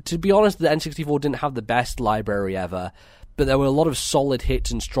 To be honest, the N64 didn't have the best library ever, but there were a lot of solid hits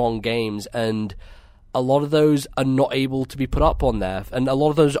and strong games, and a lot of those are not able to be put up on there, and a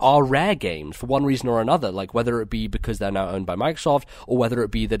lot of those are Rare games for one reason or another, whether it be because they're now owned by Microsoft, or whether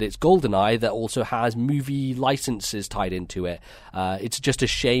it be that it's GoldenEye that also has movie licenses tied into it. It's just a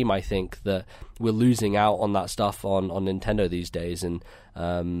shame, I think, that we're losing out on that stuff on Nintendo these days, and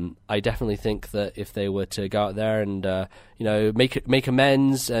I definitely think that if they were to go out there and make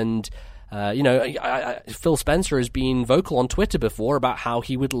amends, and Phil Spencer has been vocal on Twitter before about how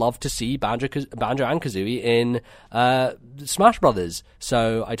he would love to see Banjo and Kazooie in Smash Brothers.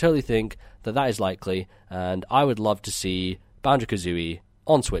 So I totally think that is likely, and I would love to see Banjo-Kazooie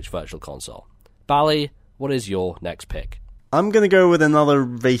on Switch Virtual Console. Bally, what is your next pick? I'm going to go with another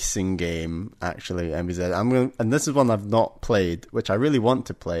racing game, actually, MBZ. And this is one I've not played, which I really want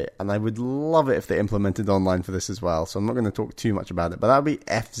to play, and I would love it if they implemented online for this as well. So I'm not going to talk too much about it, but that would be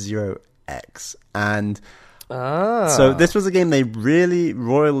F-Zero X. And so this was a game they really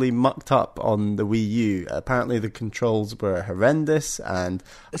royally mucked up on the Wii U. Apparently the controls were horrendous, and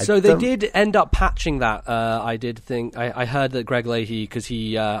so they did end up patching that. I did think I heard that Greg Leahy, because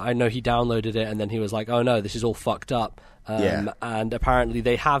I know he downloaded it and then he was like, oh no, this is all fucked up. And apparently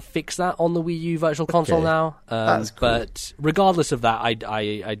they have fixed that on the Wii U Virtual Console now. That's cool. But regardless of that,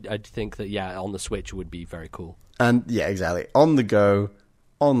 I think that on the Switch it would be very cool. And yeah, exactly, on the go,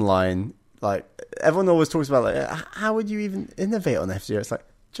 online. Everyone always talks about how would you even innovate on F-Zero? It's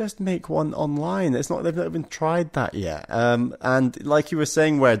just make one online. It's not, they've not even tried that yet. And like you were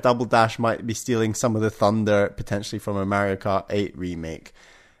saying, where Double Dash might be stealing some of the thunder potentially from a Mario Kart 8 remake,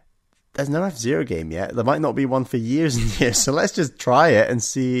 there's no F-Zero game yet. There might not be one for years and years. So let's just try it and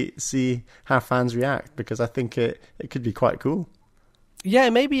see how fans react, because I think it could be quite cool.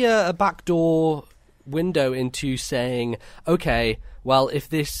 Yeah, maybe a backdoor window into saying, okay, well, if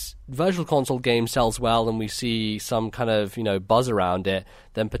this Virtual Console game sells well and we see some kind of, buzz around it,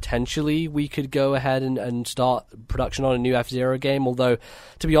 then potentially we could go ahead and start production on a new F-Zero game. Although,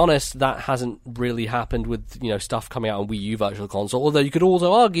 to be honest, that hasn't really happened with, stuff coming out on Wii U Virtual Console. Although you could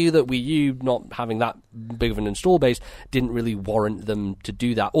also argue that Wii U, not having that big of an install base, didn't really warrant them to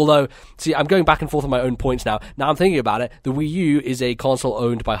do that. Although, see, I'm going back and forth on my own points now. Now I'm thinking about it, the Wii U is a console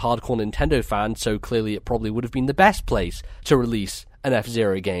owned by hardcore Nintendo fans, so clearly it probably would have been the best place to release an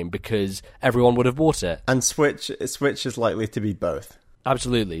F-Zero game, because everyone would have bought it. And Switch is likely to be both.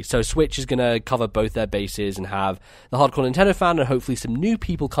 Absolutely. So Switch is going to cover both their bases and have the hardcore Nintendo fan and hopefully some new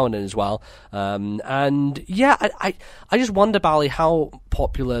people coming in as well. And yeah, I just wonder, Bally, how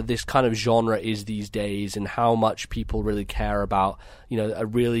popular this kind of genre is these days, and how much people really care about, a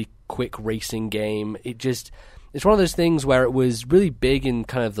really quick racing game. It's one of those things where it was really big in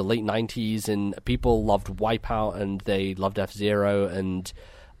kind of the late 90s, and people loved Wipeout and they loved F-Zero, and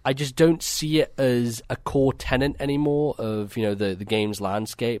I just don't see it as a core tenet anymore of, the game's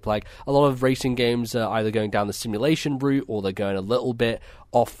landscape. A lot of racing games are either going down the simulation route, or they're going a little bit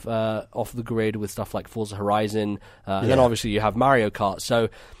off the grid with stuff like Forza Horizon, and then obviously you have Mario Kart. So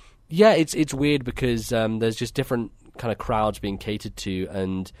yeah, it's weird, because there's just different kind of crowds being catered to,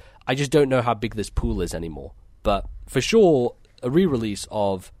 and I just don't know how big this pool is anymore. But for sure, a re-release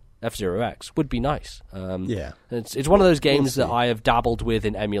of F-Zero X would be nice. It's one of those games that I have dabbled with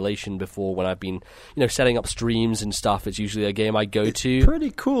in emulation before when I've been, setting up streams and stuff. It's usually a game I go to. It's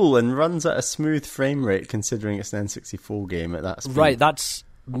pretty cool and runs at a smooth frame rate considering it's an N64 game at that speed. Right, that's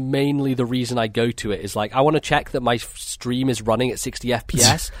mainly the reason I go to it, is I want to check that my stream is running at 60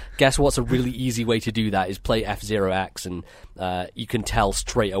 FPS. Guess what's a really easy way to do that is play F-Zero X, and you can tell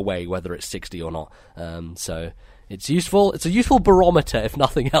straight away whether it's 60 or not. So it's useful. It's a useful barometer, if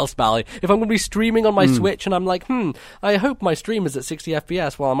nothing else, Bally. If I'm going to be streaming on my Switch and I'm like, I hope my stream is at 60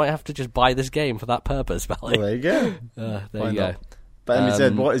 FPS, well, I might have to just buy this game for that purpose, Bally. Well, there you go. There you go. But Emmy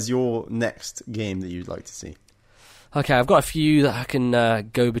said, what is your next game that you'd like to see? Okay, I've got a few that I can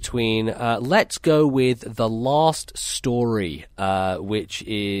go between. Let's go with The Last Story, which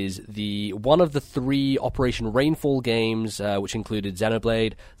is one of the 3 Operation Rainfall games, which included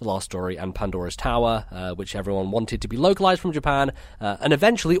Xenoblade, The Last Story, and Pandora's Tower, which everyone wanted to be localized from Japan. And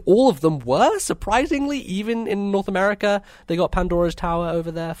eventually, all of them were, surprisingly, even in North America. They got Pandora's Tower over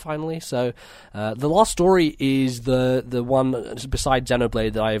there, finally. So, The Last Story is the one, besides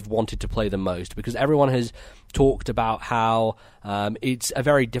Xenoblade, that I've wanted to play the most, because everyone has talked about how it's a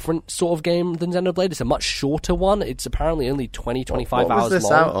very different sort of game than Xenoblade. It's a much shorter one. It's apparently only 25 hours long. What was this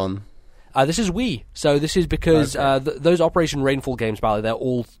out on? This is Wii. So this is because those Operation Rainfall games, Bally, they're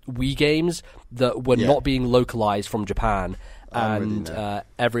all Wii games that were not being localized from Japan. And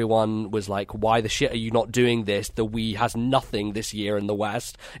everyone was like, why the shit are you not doing this? The Wii has nothing this year in the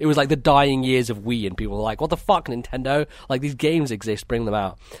West. It was like the dying years of Wii, and people were like, what the fuck, Nintendo? Like, these games exist, bring them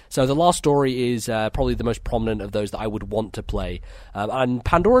out. So The Last Story is probably the most prominent of those that I would want to play. And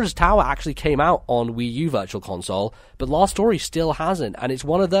Pandora's Tower actually came out on Wii U Virtual Console, but Last Story still hasn't. And it's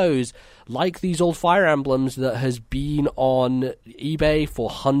one of those, like these old Fire Emblems, that has been on eBay for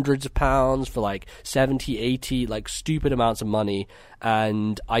hundreds of pounds, for like 70, 80, like stupid amounts of money.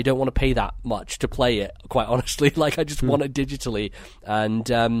 And I don't want to pay that much to play it, quite honestly. Like, I just want it digitally, and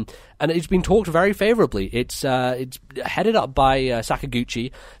it's been talked very favorably. It's headed up by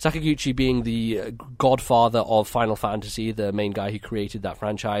Sakaguchi. Sakaguchi being the godfather of Final Fantasy, the main guy who created that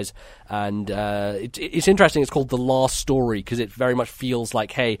franchise. And it's interesting. It's called The Last Story because it very much feels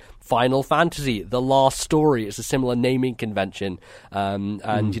like, hey, Final Fantasy, The Last Story. It's a similar naming convention.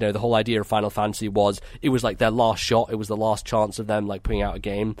 And you know, the whole idea of Final Fantasy was it was like their last shot. It was the last chance of them like putting out a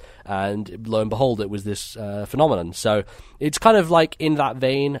game, and lo and behold, it was this phenomenon. So it's kind of like in that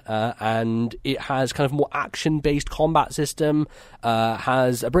vein, and it has kind of more action-based combat system.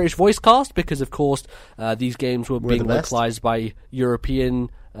 Has a British voice cast because, of course, these games were being localized by European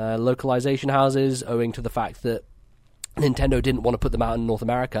localization houses, owing to the fact that Nintendo didn't want to put them out in North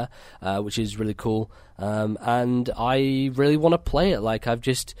America, which is really cool. And I really want to play it. Like,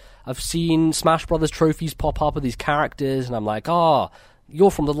 I've seen Smash Brothers trophies pop up of these characters, and I'm like,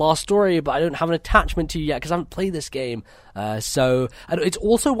 you're from The Last Story, but I don't have an attachment to you yet because I haven't played this game. So it's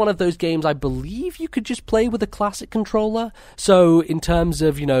also one of those games I believe you could just play with a classic controller. So in terms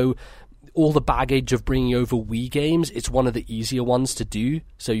of, you know, all the baggage of bringing over Wii games, it's one of the easier ones to do,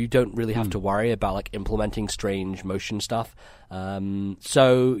 so you don't really have to worry about like implementing strange motion stuff.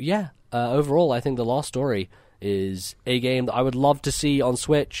 So yeah, overall I think The Last Story is a game that I would love to see on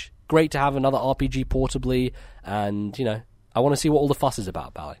Switch. Great to have another RPG portably, and you know, I want to see what all the fuss is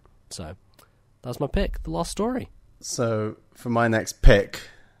about, Bally. So that's my pick, The Last Story. So for my next pick,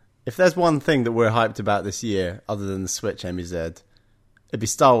 if there's one thing that we're hyped about this year other than the Switch, MZ, it'd be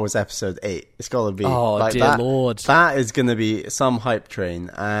Star Wars Episode 8. It's got to be. Oh, like dear Lord. That is going to be some hype train.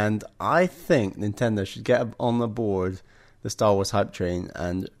 And I think Nintendo should get on the board the Star Wars hype train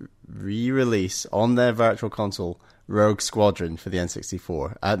and re-release on their Virtual Console Rogue Squadron for the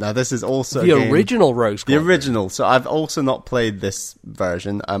N64. Now, this is also the original Rogue Squadron. The original. So I've also not played this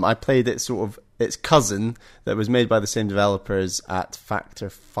version. I played it sort of its cousin that was made by the same developers at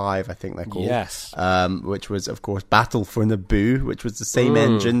Factor 5, I think they're called. Yes. Which was, of course, Battle for Naboo, which was the same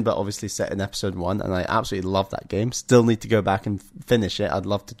engine, but obviously set in Episode 1, and I absolutely love that game. Still need to go back and finish it. I'd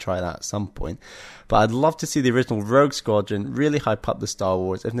love to try that at some point. But I'd love to see the original Rogue Squadron really hype up the Star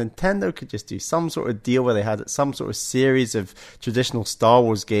Wars. If Nintendo could just do some sort of deal where they had some sort of series of traditional Star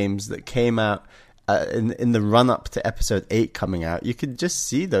Wars games that came out in the run-up to Episode 8 coming out, you could just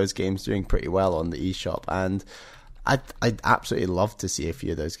see those games doing pretty well on the eShop. And I'd absolutely love to see a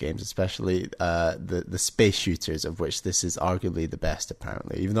few of those games, especially the space shooters, of which this is arguably the best,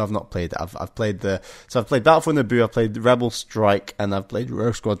 apparently. Even though I've not played it, I've played Battle for Naboo, I've played Rebel Strike, and I've played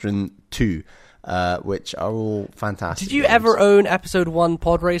Rogue Squadron 2, which are all fantastic. Did you games. ever own Episode 1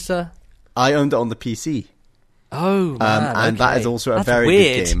 Pod Racer? I owned it on the PC. Oh, man, and that is also a very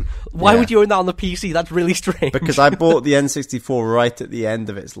weird. good game. Why would you own that on the PC? That's really strange. Because I bought the N64 right at the end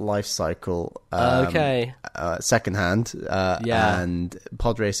of its life cycle. Secondhand. And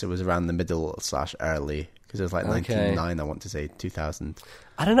Pod Racer was around the middle/early, because it was like 1999, I want to say, 2000.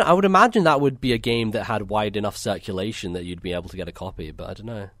 I don't know. I would imagine that would be a game that had wide enough circulation that you'd be able to get a copy, but I don't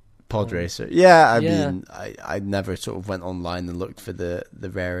know. Pod Racer. Yeah, I mean, I never sort of went online and looked for the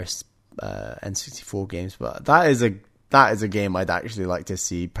rarest N64 games, but that is a game I'd actually like to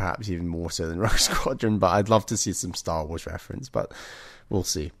see, perhaps even more so than Rogue Squadron. But I'd love to see some Star Wars reference, but we'll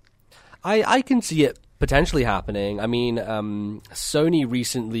see. I can see it potentially happening. I mean, Sony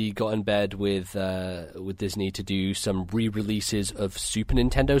recently got in bed with Disney to do some re-releases of Super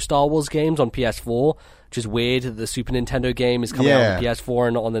Nintendo Star Wars games on PS4, which is weird that the Super Nintendo game is coming out on the PS4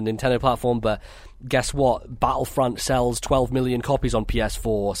 and not on the Nintendo platform. But guess what? Battlefront sells 12 million copies on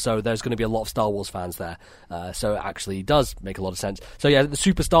PS4, so there's going to be a lot of Star Wars fans there. So it actually does make a lot of sense. So yeah, the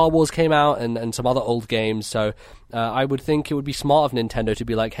Super Star Wars came out and some other old games. So I would think it would be smart of Nintendo to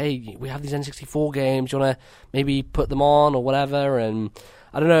be like, hey, we have these N64 games. You want to maybe put them on or whatever? And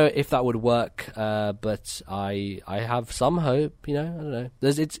I don't know if that would work, but I have some hope. I don't know.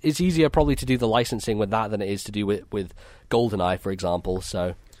 It's easier probably to do the licensing with that than it is to do with GoldenEye, for example.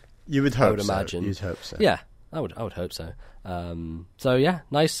 So you would hope. I would imagine. You'd hope so. Yeah, I would hope so. So yeah,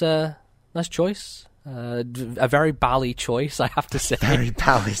 nice choice. A very bally choice, I have to say. Very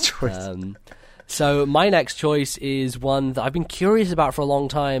bally choice. So my next choice is one that I've been curious about for a long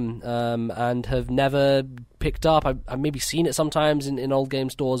time and have never picked up. I've maybe seen it sometimes in old game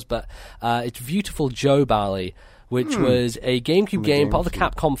stores, but it's Beautiful Joe Bally, which was a GameCube game, part of the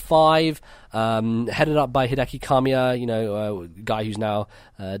Capcom 5, headed up by Hideki Kamiya, a guy who's now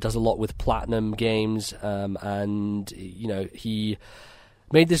does a lot with Platinum Games, and he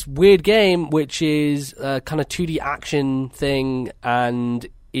made this weird game which is a kind of 2D action thing, and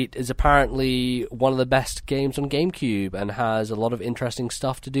it is apparently one of the best games on GameCube and has a lot of interesting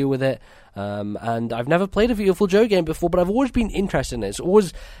stuff to do with it. And I've never played a Beautiful Joe game before, but I've always been interested in it. It's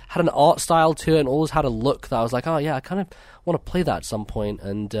always had an art style to it and always had a look that I was like, oh yeah, I kind of want to play that at some point.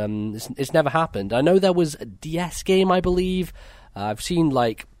 And it's never happened. I know there was a DS game, I believe. I've seen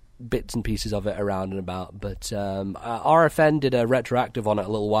like bits and pieces of it around and about, but RFN did a retroactive on it a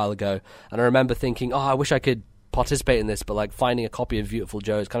little while ago, and I remember thinking, oh, I wish I could participate in this, but like finding a copy of Beautiful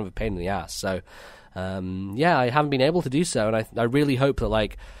Joe is kind of a pain in the ass. So I haven't been able to do so, and I really hope that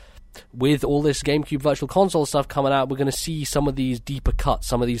like with all this GameCube Virtual Console stuff coming out, we're going to see some of these deeper cuts,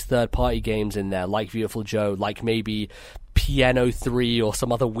 some of these third-party games in there, like Beautiful Joe, like maybe Piano 3 or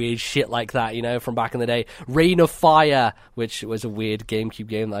some other weird shit like that, from back in the day. Rain of Fire, which was a weird GameCube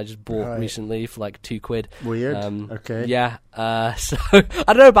game that I just bought recently for like £2. Weird. Okay. Yeah. So I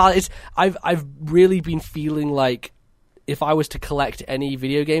don't know about it. I've really been feeling like if I was to collect any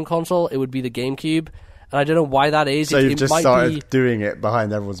video game console, it would be the GameCube. And I don't know why that is. So you've just started doing it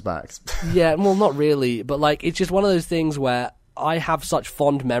behind everyone's backs. Yeah, well, not really. But like, it's just one of those things where I have such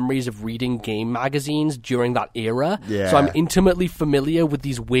fond memories of reading game magazines during that era. Yeah. So I'm intimately familiar with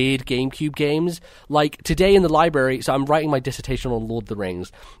these weird GameCube games. Like today in the library, so I'm writing my dissertation on Lord of the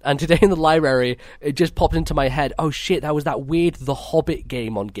Rings, and today in the library, it just popped into my head, oh shit, that was that weird The Hobbit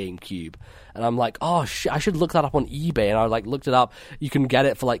game on GameCube. And I'm like, oh shit, I should look that up on eBay. And I like looked it up. You can get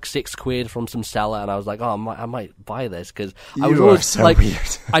it for like £6 from some seller. And I was like, oh, I might buy this because I was always so like, weird.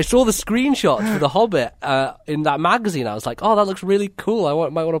 I saw the screenshots for The Hobbit in that magazine. I was like, oh, that looks really cool. I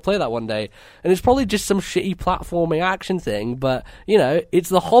might want to play that one day. And it's probably just some shitty platforming action thing, but it's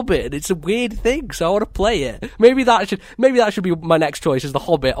The Hobbit. It's a weird thing, so I want to play it. Maybe that should be my next choice, is The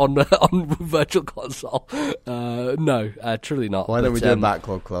Hobbit on Virtual Console. No, truly not. Why don't we do a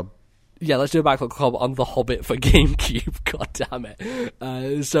Backlog Club? Yeah, let's do a Backlog Club on The Hobbit for GameCube. God damn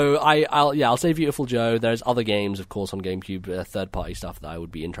it! So I'll say Beautiful Joe. There's other games, of course, on GameCube, third-party stuff that I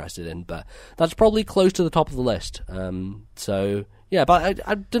would be interested in, but that's probably close to the top of the list. So yeah, but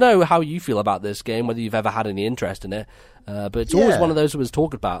I don't know how you feel about this game, whether you've ever had any interest in it. But it's always one of those that was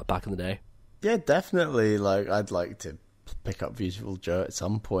talked about back in the day. Yeah, definitely. Like, I'd like to pick up Beautiful Joe at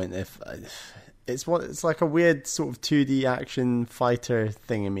some point It's like a weird sort of 2D action fighter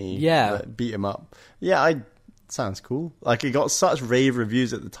thingamy. Yeah. Beat 'em up. Yeah, sounds cool. Like, it got such rave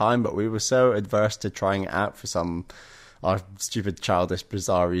reviews at the time, but we were so adverse to trying it out for some stupid, childish,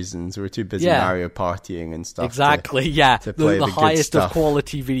 bizarre reasons. We were too busy Mario Partying and stuff. Exactly, to play the highest of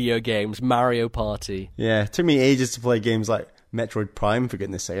quality video games, Mario Party. Yeah, it took me ages to play games like Metroid Prime, for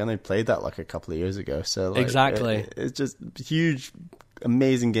goodness sake. I only played that like a couple of years ago. So like, exactly. It's just huge,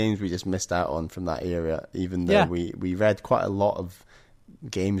 amazing games we just missed out on from that era, even though we read quite a lot of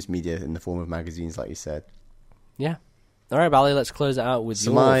games media in the form of magazines, like you said. Yeah. All right, Bally, let's close it out with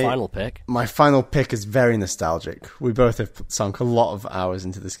your final pick. My final pick is very nostalgic. We both have sunk a lot of hours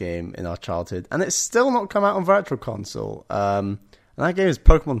into this game in our childhood, and it's still not come out on Virtual Console. And that game is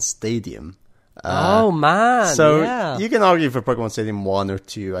Pokemon Stadium. Oh, man. So you can argue for Pokemon Stadium 1 or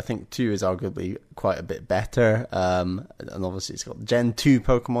 2. I think 2 is arguably quite a bit better. And obviously it's got Gen 2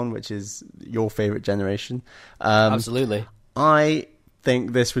 Pokemon, which is your favorite generation. Absolutely. I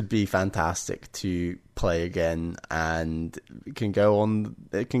think this would be fantastic to play again, and it can go on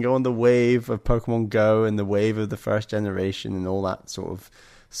the wave of Pokemon Go and the wave of the first generation and all that sort of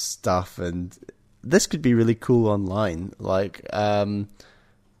stuff. And this could be really cool online. Like,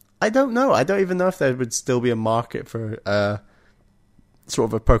 I don't know. I don't even know if there would still be a market for sort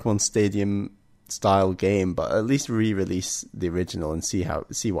of a Pokemon Stadium style game, but at least re-release the original and see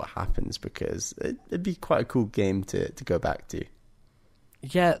what happens, because it'd be quite a cool game to go back to.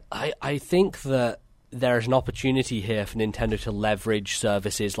 Yeah, I think that there's an opportunity here for Nintendo to leverage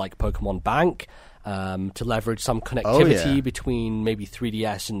services like Pokemon Bank, to leverage some connectivity between maybe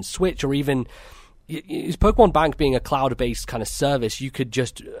 3DS and Switch, or even is Pokemon Bank being a cloud-based kind of service, you could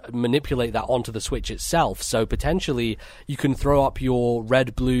just manipulate that onto the Switch itself. So potentially you can throw up your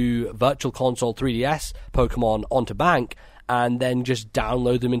Red-Blue Virtual Console 3DS Pokemon onto Bank and then just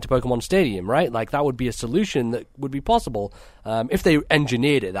download them into Pokemon Stadium, right? Like, that would be a solution that would be possible if they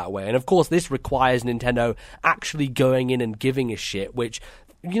engineered it that way. And of course, this requires Nintendo actually going in and giving a shit, which,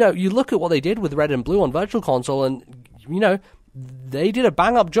 you look at what they did with Red and Blue on Virtual Console, and, they did a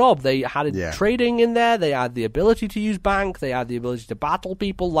bang-up job. They had trading in there. They had the ability to use Bank. They had the ability to battle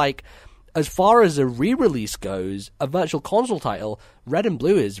people. Like, as far as a re-release goes, a Virtual Console title, Red and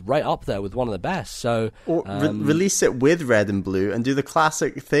Blue is right up there with one of the best. So, or release it with Red and Blue and do the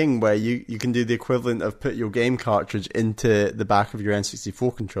classic thing where you can do the equivalent of put your game cartridge into the back of your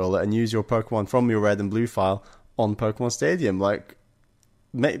N64 controller and use your Pokemon from your Red and Blue file on Pokemon Stadium. Like,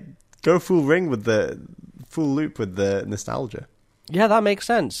 go full loop with the nostalgia. Yeah, that makes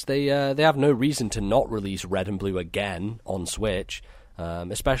sense. They have no reason to not release Red and Blue again on Switch,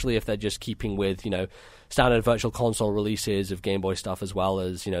 especially if they're just keeping with, standard Virtual Console releases of Game Boy stuff, as well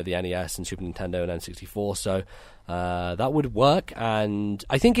as, the NES and Super Nintendo and N64. So that would work, and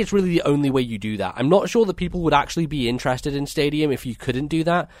I think it's really the only way you do that. I'm not sure that people would actually be interested in Stadium if you couldn't do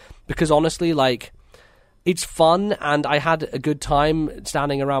that, because honestly, like, it's fun, and I had a good time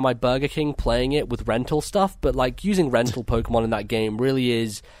standing around my Burger King playing it with rental stuff, but, like, using rental Pokemon in that game really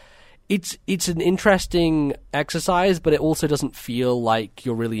is... It's an interesting exercise, but it also doesn't feel like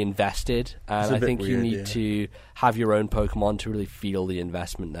you're really invested, and I think weird, you need to have your own Pokemon to really feel the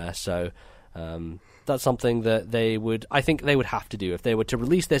investment there. So that's something that I think they would have to do. If they were to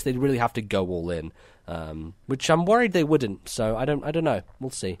release this, they'd really have to go all in, which I'm worried they wouldn't. So I don't know. We'll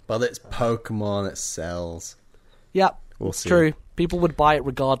see. But it's Pokemon, it sells. Yeah, we'll see. True. People would buy it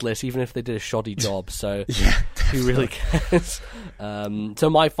regardless, even if they did a shoddy job. So who really cares? So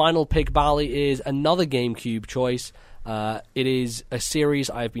my final pick, Bally, is another GameCube choice. It is a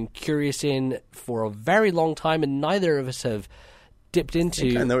series I've been curious in for a very long time, and neither of us have dipped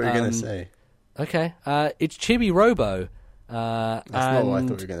into. I know what you're going to say. Okay. It's Chibi Robo. That's not what I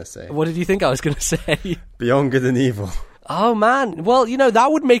thought you were going to say. What did you think I was going to say? Beyond Good and Evil. Oh, man. Well,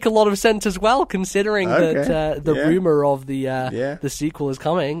 that would make a lot of sense as well, considering that the rumor of the sequel is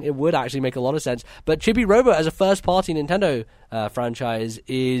coming. It would actually make a lot of sense. But Chibi Robo, as a first-party Nintendo franchise,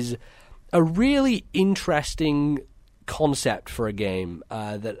 is a really interesting concept for a game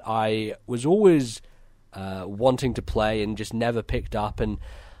that I was always wanting to play and just never picked up. And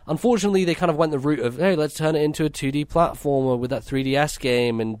unfortunately, they kind of went the route of, hey, let's turn it into a 2D platformer with that 3DS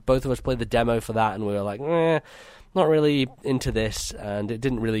game, and both of us played the demo for that, and we were like, not really into this, and it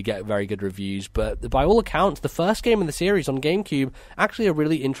didn't really get very good reviews. But by all accounts, the first game in the series on GameCube, actually a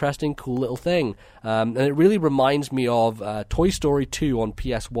really interesting, cool little thing. And it really reminds me of Toy Story 2 on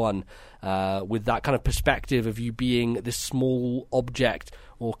PS1, with that kind of perspective of you being this small object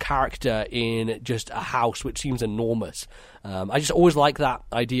or character in just a house which seems enormous. I just always like that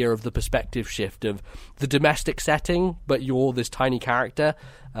idea of the perspective shift of the domestic setting, but you're this tiny character.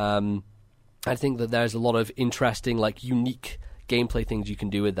 I think that there's a lot of interesting, like, unique gameplay things you can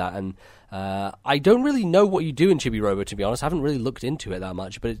do with that, and I don't really know what you do in Chibi Robo, to be honest. I haven't really looked into it that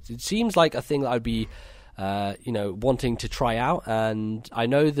much, but it seems like a thing that I'd be, wanting to try out, and I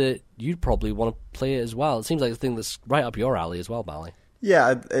know that you'd probably want to play it as well. It seems like a thing that's right up your alley as well, Bally.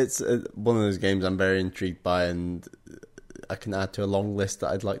 Yeah, it's one of those games I'm very intrigued by, and I can add to a long list that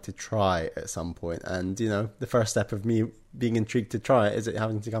I'd like to try at some point. And, the first step of me being intrigued to try it is it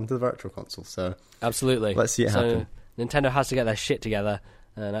having to come to the Virtual Console. So absolutely. Let's see it happen. Nintendo has to get their shit together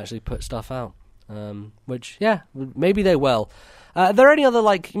and actually put stuff out. Which, maybe they will. Are there any other,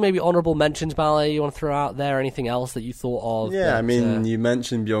 maybe honourable mentions, Bally, you want to throw out there? Anything else that you thought of? Yeah, you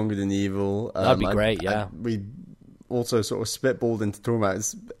mentioned Beyond Good and Evil. That'd be great, we also sort of spitballed into talking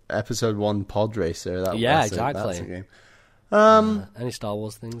about episode 1 Pod Racer. Exactly. That's a game. Any Star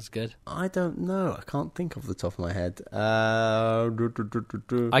Wars things good? I don't know. I can't think off the top of my head. I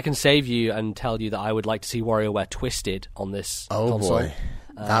can save you and tell you that I would like to see WarioWare Twisted on this console. Boy.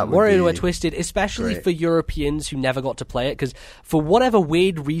 WarioWare Twisted, especially for Europeans who never got to play it, because for whatever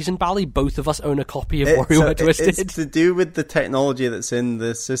weird reason, Bally, both of us own a copy of WarioWare Twisted. It's to do with the technology that's in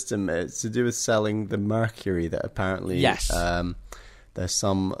the system. It's to do with selling the Mercury that apparently there's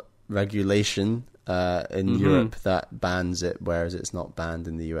some regulation in Europe that bans it, whereas it's not banned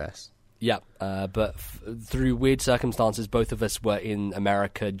in the US. Yeah, but through weird circumstances, both of us were in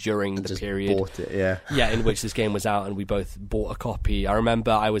America during the period. Bought it, yeah. Yeah, in which this game was out, and we both bought a copy. I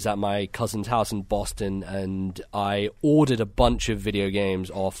remember I was at my cousin's house in Boston, and I ordered a bunch of video games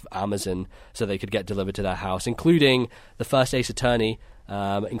off Amazon so they could get delivered to their house, including the first Ace Attorney,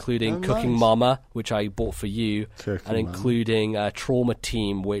 including Cooking Mama, which I bought for you, including Trauma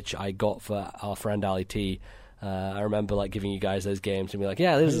Team, which I got for our friend Ali T. I remember like giving you guys those games and be like,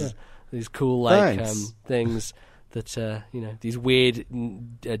 yeah, this is these cool like things that these weird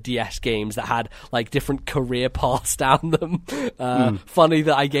DS games that had like different career paths down them. Funny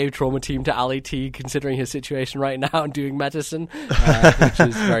that I gave Trauma Team to Ali T, considering his situation right now and doing medicine, which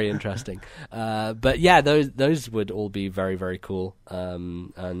is very interesting. But yeah, those would all be very, very cool.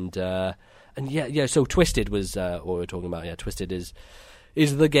 And yeah. So Twisted was what we were talking about. Yeah, Twisted is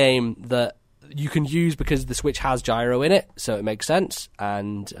the game that you can use because the Switch has gyro in it, so it makes sense,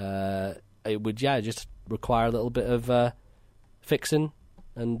 and it would just require a little bit of fixing,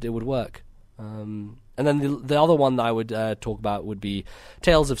 and it would work. And then the other one that I would talk about would be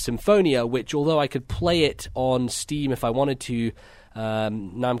Tales of Symphonia, which, although I could play it on Steam if I wanted to,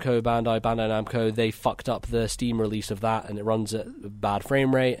 Bandai Namco, they fucked up the Steam release of that, and it runs at a bad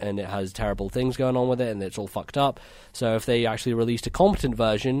frame rate, and it has terrible things going on with it, and it's all fucked up. So if they actually released a competent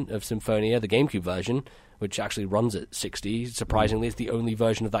version of Symphonia, the GameCube version, which actually runs at 60, surprisingly, it's the only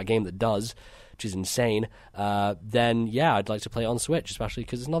version of that game that does, which is insane, then yeah, I'd like to play it on Switch, especially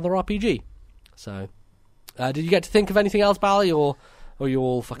because it's another RPG. So, did you get to think of anything else, Bally, or you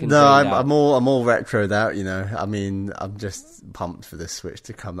all fucking... No, I'm all retroed out, you know. I mean, I'm just pumped for this Switch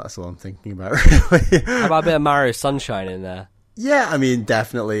to come. That's all I'm thinking about, really. How about a bit of Mario Sunshine in there? Yeah, I mean,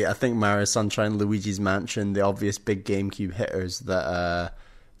 definitely. I think Mario Sunshine, Luigi's Mansion, the obvious big GameCube hitters that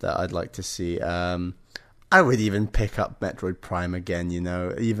I'd like to see. I would even pick up Metroid Prime again, you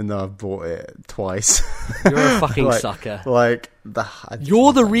know, even though I've bought it twice. You're a fucking sucker.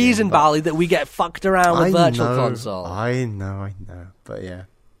 You're the reason, Bally, that we get fucked around with Virtual Console. I know. But yeah.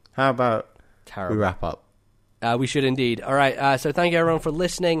 How about we wrap up? We should indeed. All right, so thank you, everyone, for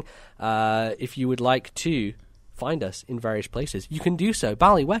listening. If you would like to find us in various places, you can do so.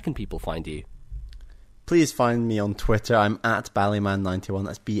 Bally, where can people find you? Please find me on Twitter. I'm at Ballyman91.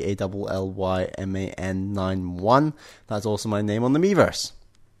 That's BALLYMAN91. That's also my name on the Miiverse.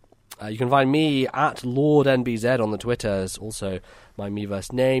 You can find me at LordNBZ on the Twitters, also my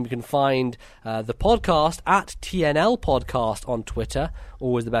Miiverse name. You can find the podcast at TNL Podcast on Twitter,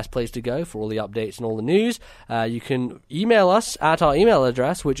 always the best place to go for all the updates and all the news. You can email us at our email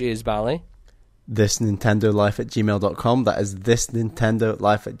address, which is Bally. thisnintendolife@gmail.com. That is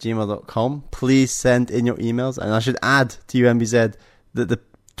thisnintendolife@gmail.com. Please send in your emails, and I should add to you, MBZ, that the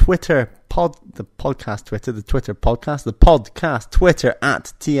podcast Twitter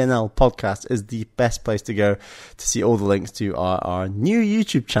at TNL Podcast is the best place to go to see all the links to our new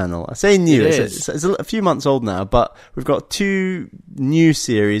YouTube channel. I say new, it's a few months old now, but we've got 2 new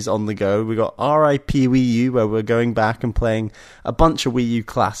series on the go. We've got RIP Wii U, where we're going back and playing a bunch of Wii U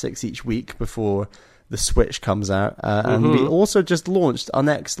classics each week before the Switch comes out. And we also just launched our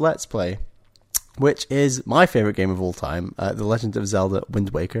next Let's Play, which is my favourite game of all time, The Legend of Zelda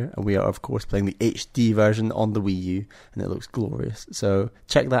Wind Waker. And we are, of course, playing the HD version on the Wii U, and it looks glorious. So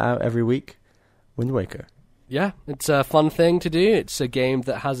check that out every week, Wind Waker. Yeah, it's a fun thing to do. It's a game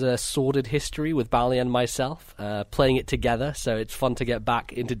that has a sordid history with Bally and myself, playing it together, so it's fun to get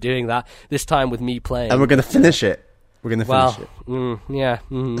back into doing that, this time with me playing. And we're going to finish it. We're going to finish it.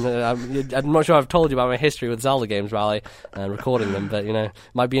 I'm not sure I've told you about my history with Zelda games, Bally, and recording them, but,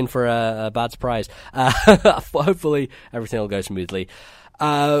 might be in for a bad surprise. Hopefully everything will go smoothly.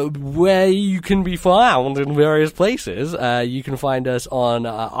 Where you can be found in various places. You can find us on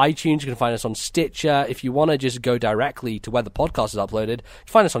iTunes, you can find us on Stitcher. If you want to just go directly to where the podcast is uploaded, you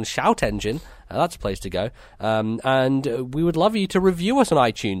can find us on Shout Engine. That's a place to go. And we would love you to review us on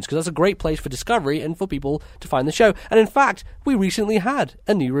iTunes, because that's a great place for discovery and for people to find the show. And in fact, we recently had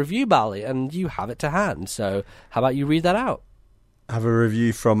a new review, Bally, and you have it to hand. So how about you read that out? I have a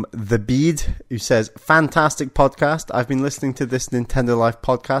review from The Bead, who says, fantastic podcast. I've been listening to this Nintendo Life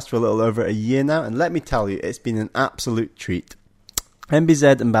podcast for a little over a year now, and let me tell you, it's been an absolute treat.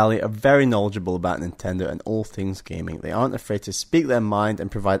 MBZ and Bally are very knowledgeable about Nintendo and all things gaming. They aren't afraid to speak their mind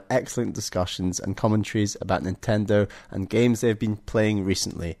and provide excellent discussions and commentaries about Nintendo and games they've been playing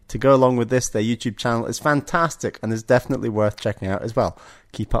recently. To go along with this, their YouTube channel is fantastic and is definitely worth checking out as well.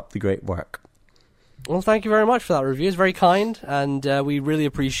 Keep up the great work. Well, thank you very much for that review. It's very kind, and we really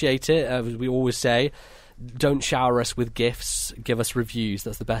appreciate it. As we always say, don't shower us with gifts. Give us reviews.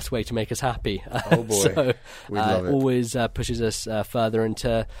 That's the best way to make us happy. Oh boy, so we'd love it. Always pushes us further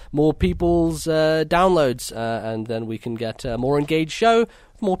into more people's downloads, and then we can get a more engaged show,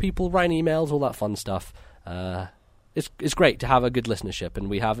 more people writing emails, all that fun stuff. It's great to have a good listenership, and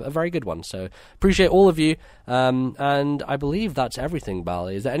we have a very good one. So appreciate all of you, and I believe that's everything,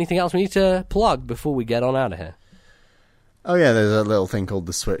 Bally. Is there anything else we need to plug before we get on out of here? Oh yeah, there's a little thing called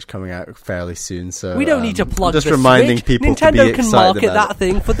the Switch coming out fairly soon. So we don't need to plug. Just the reminding Switch. people Nintendo to be can excited market about that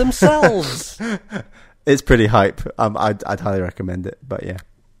thing for themselves. It's pretty hype. I'd highly recommend it. But yeah.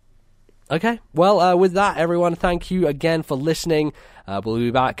 Okay, well, with that, everyone, thank you again for listening. We'll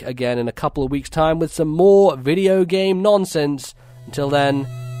be back again in a couple of weeks' time with some more video game nonsense. Until then,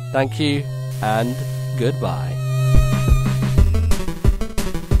 thank you and goodbye.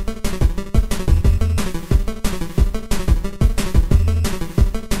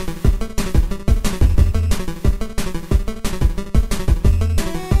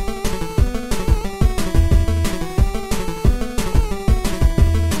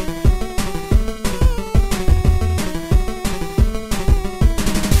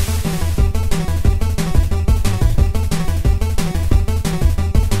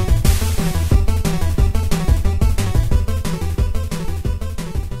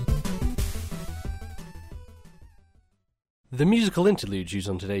 The musical interludes used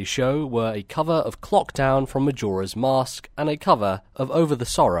on today's show were a cover of Clock Down from Majora's Mask and a cover of Over the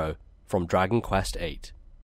Sorrow from Dragon Quest VIII.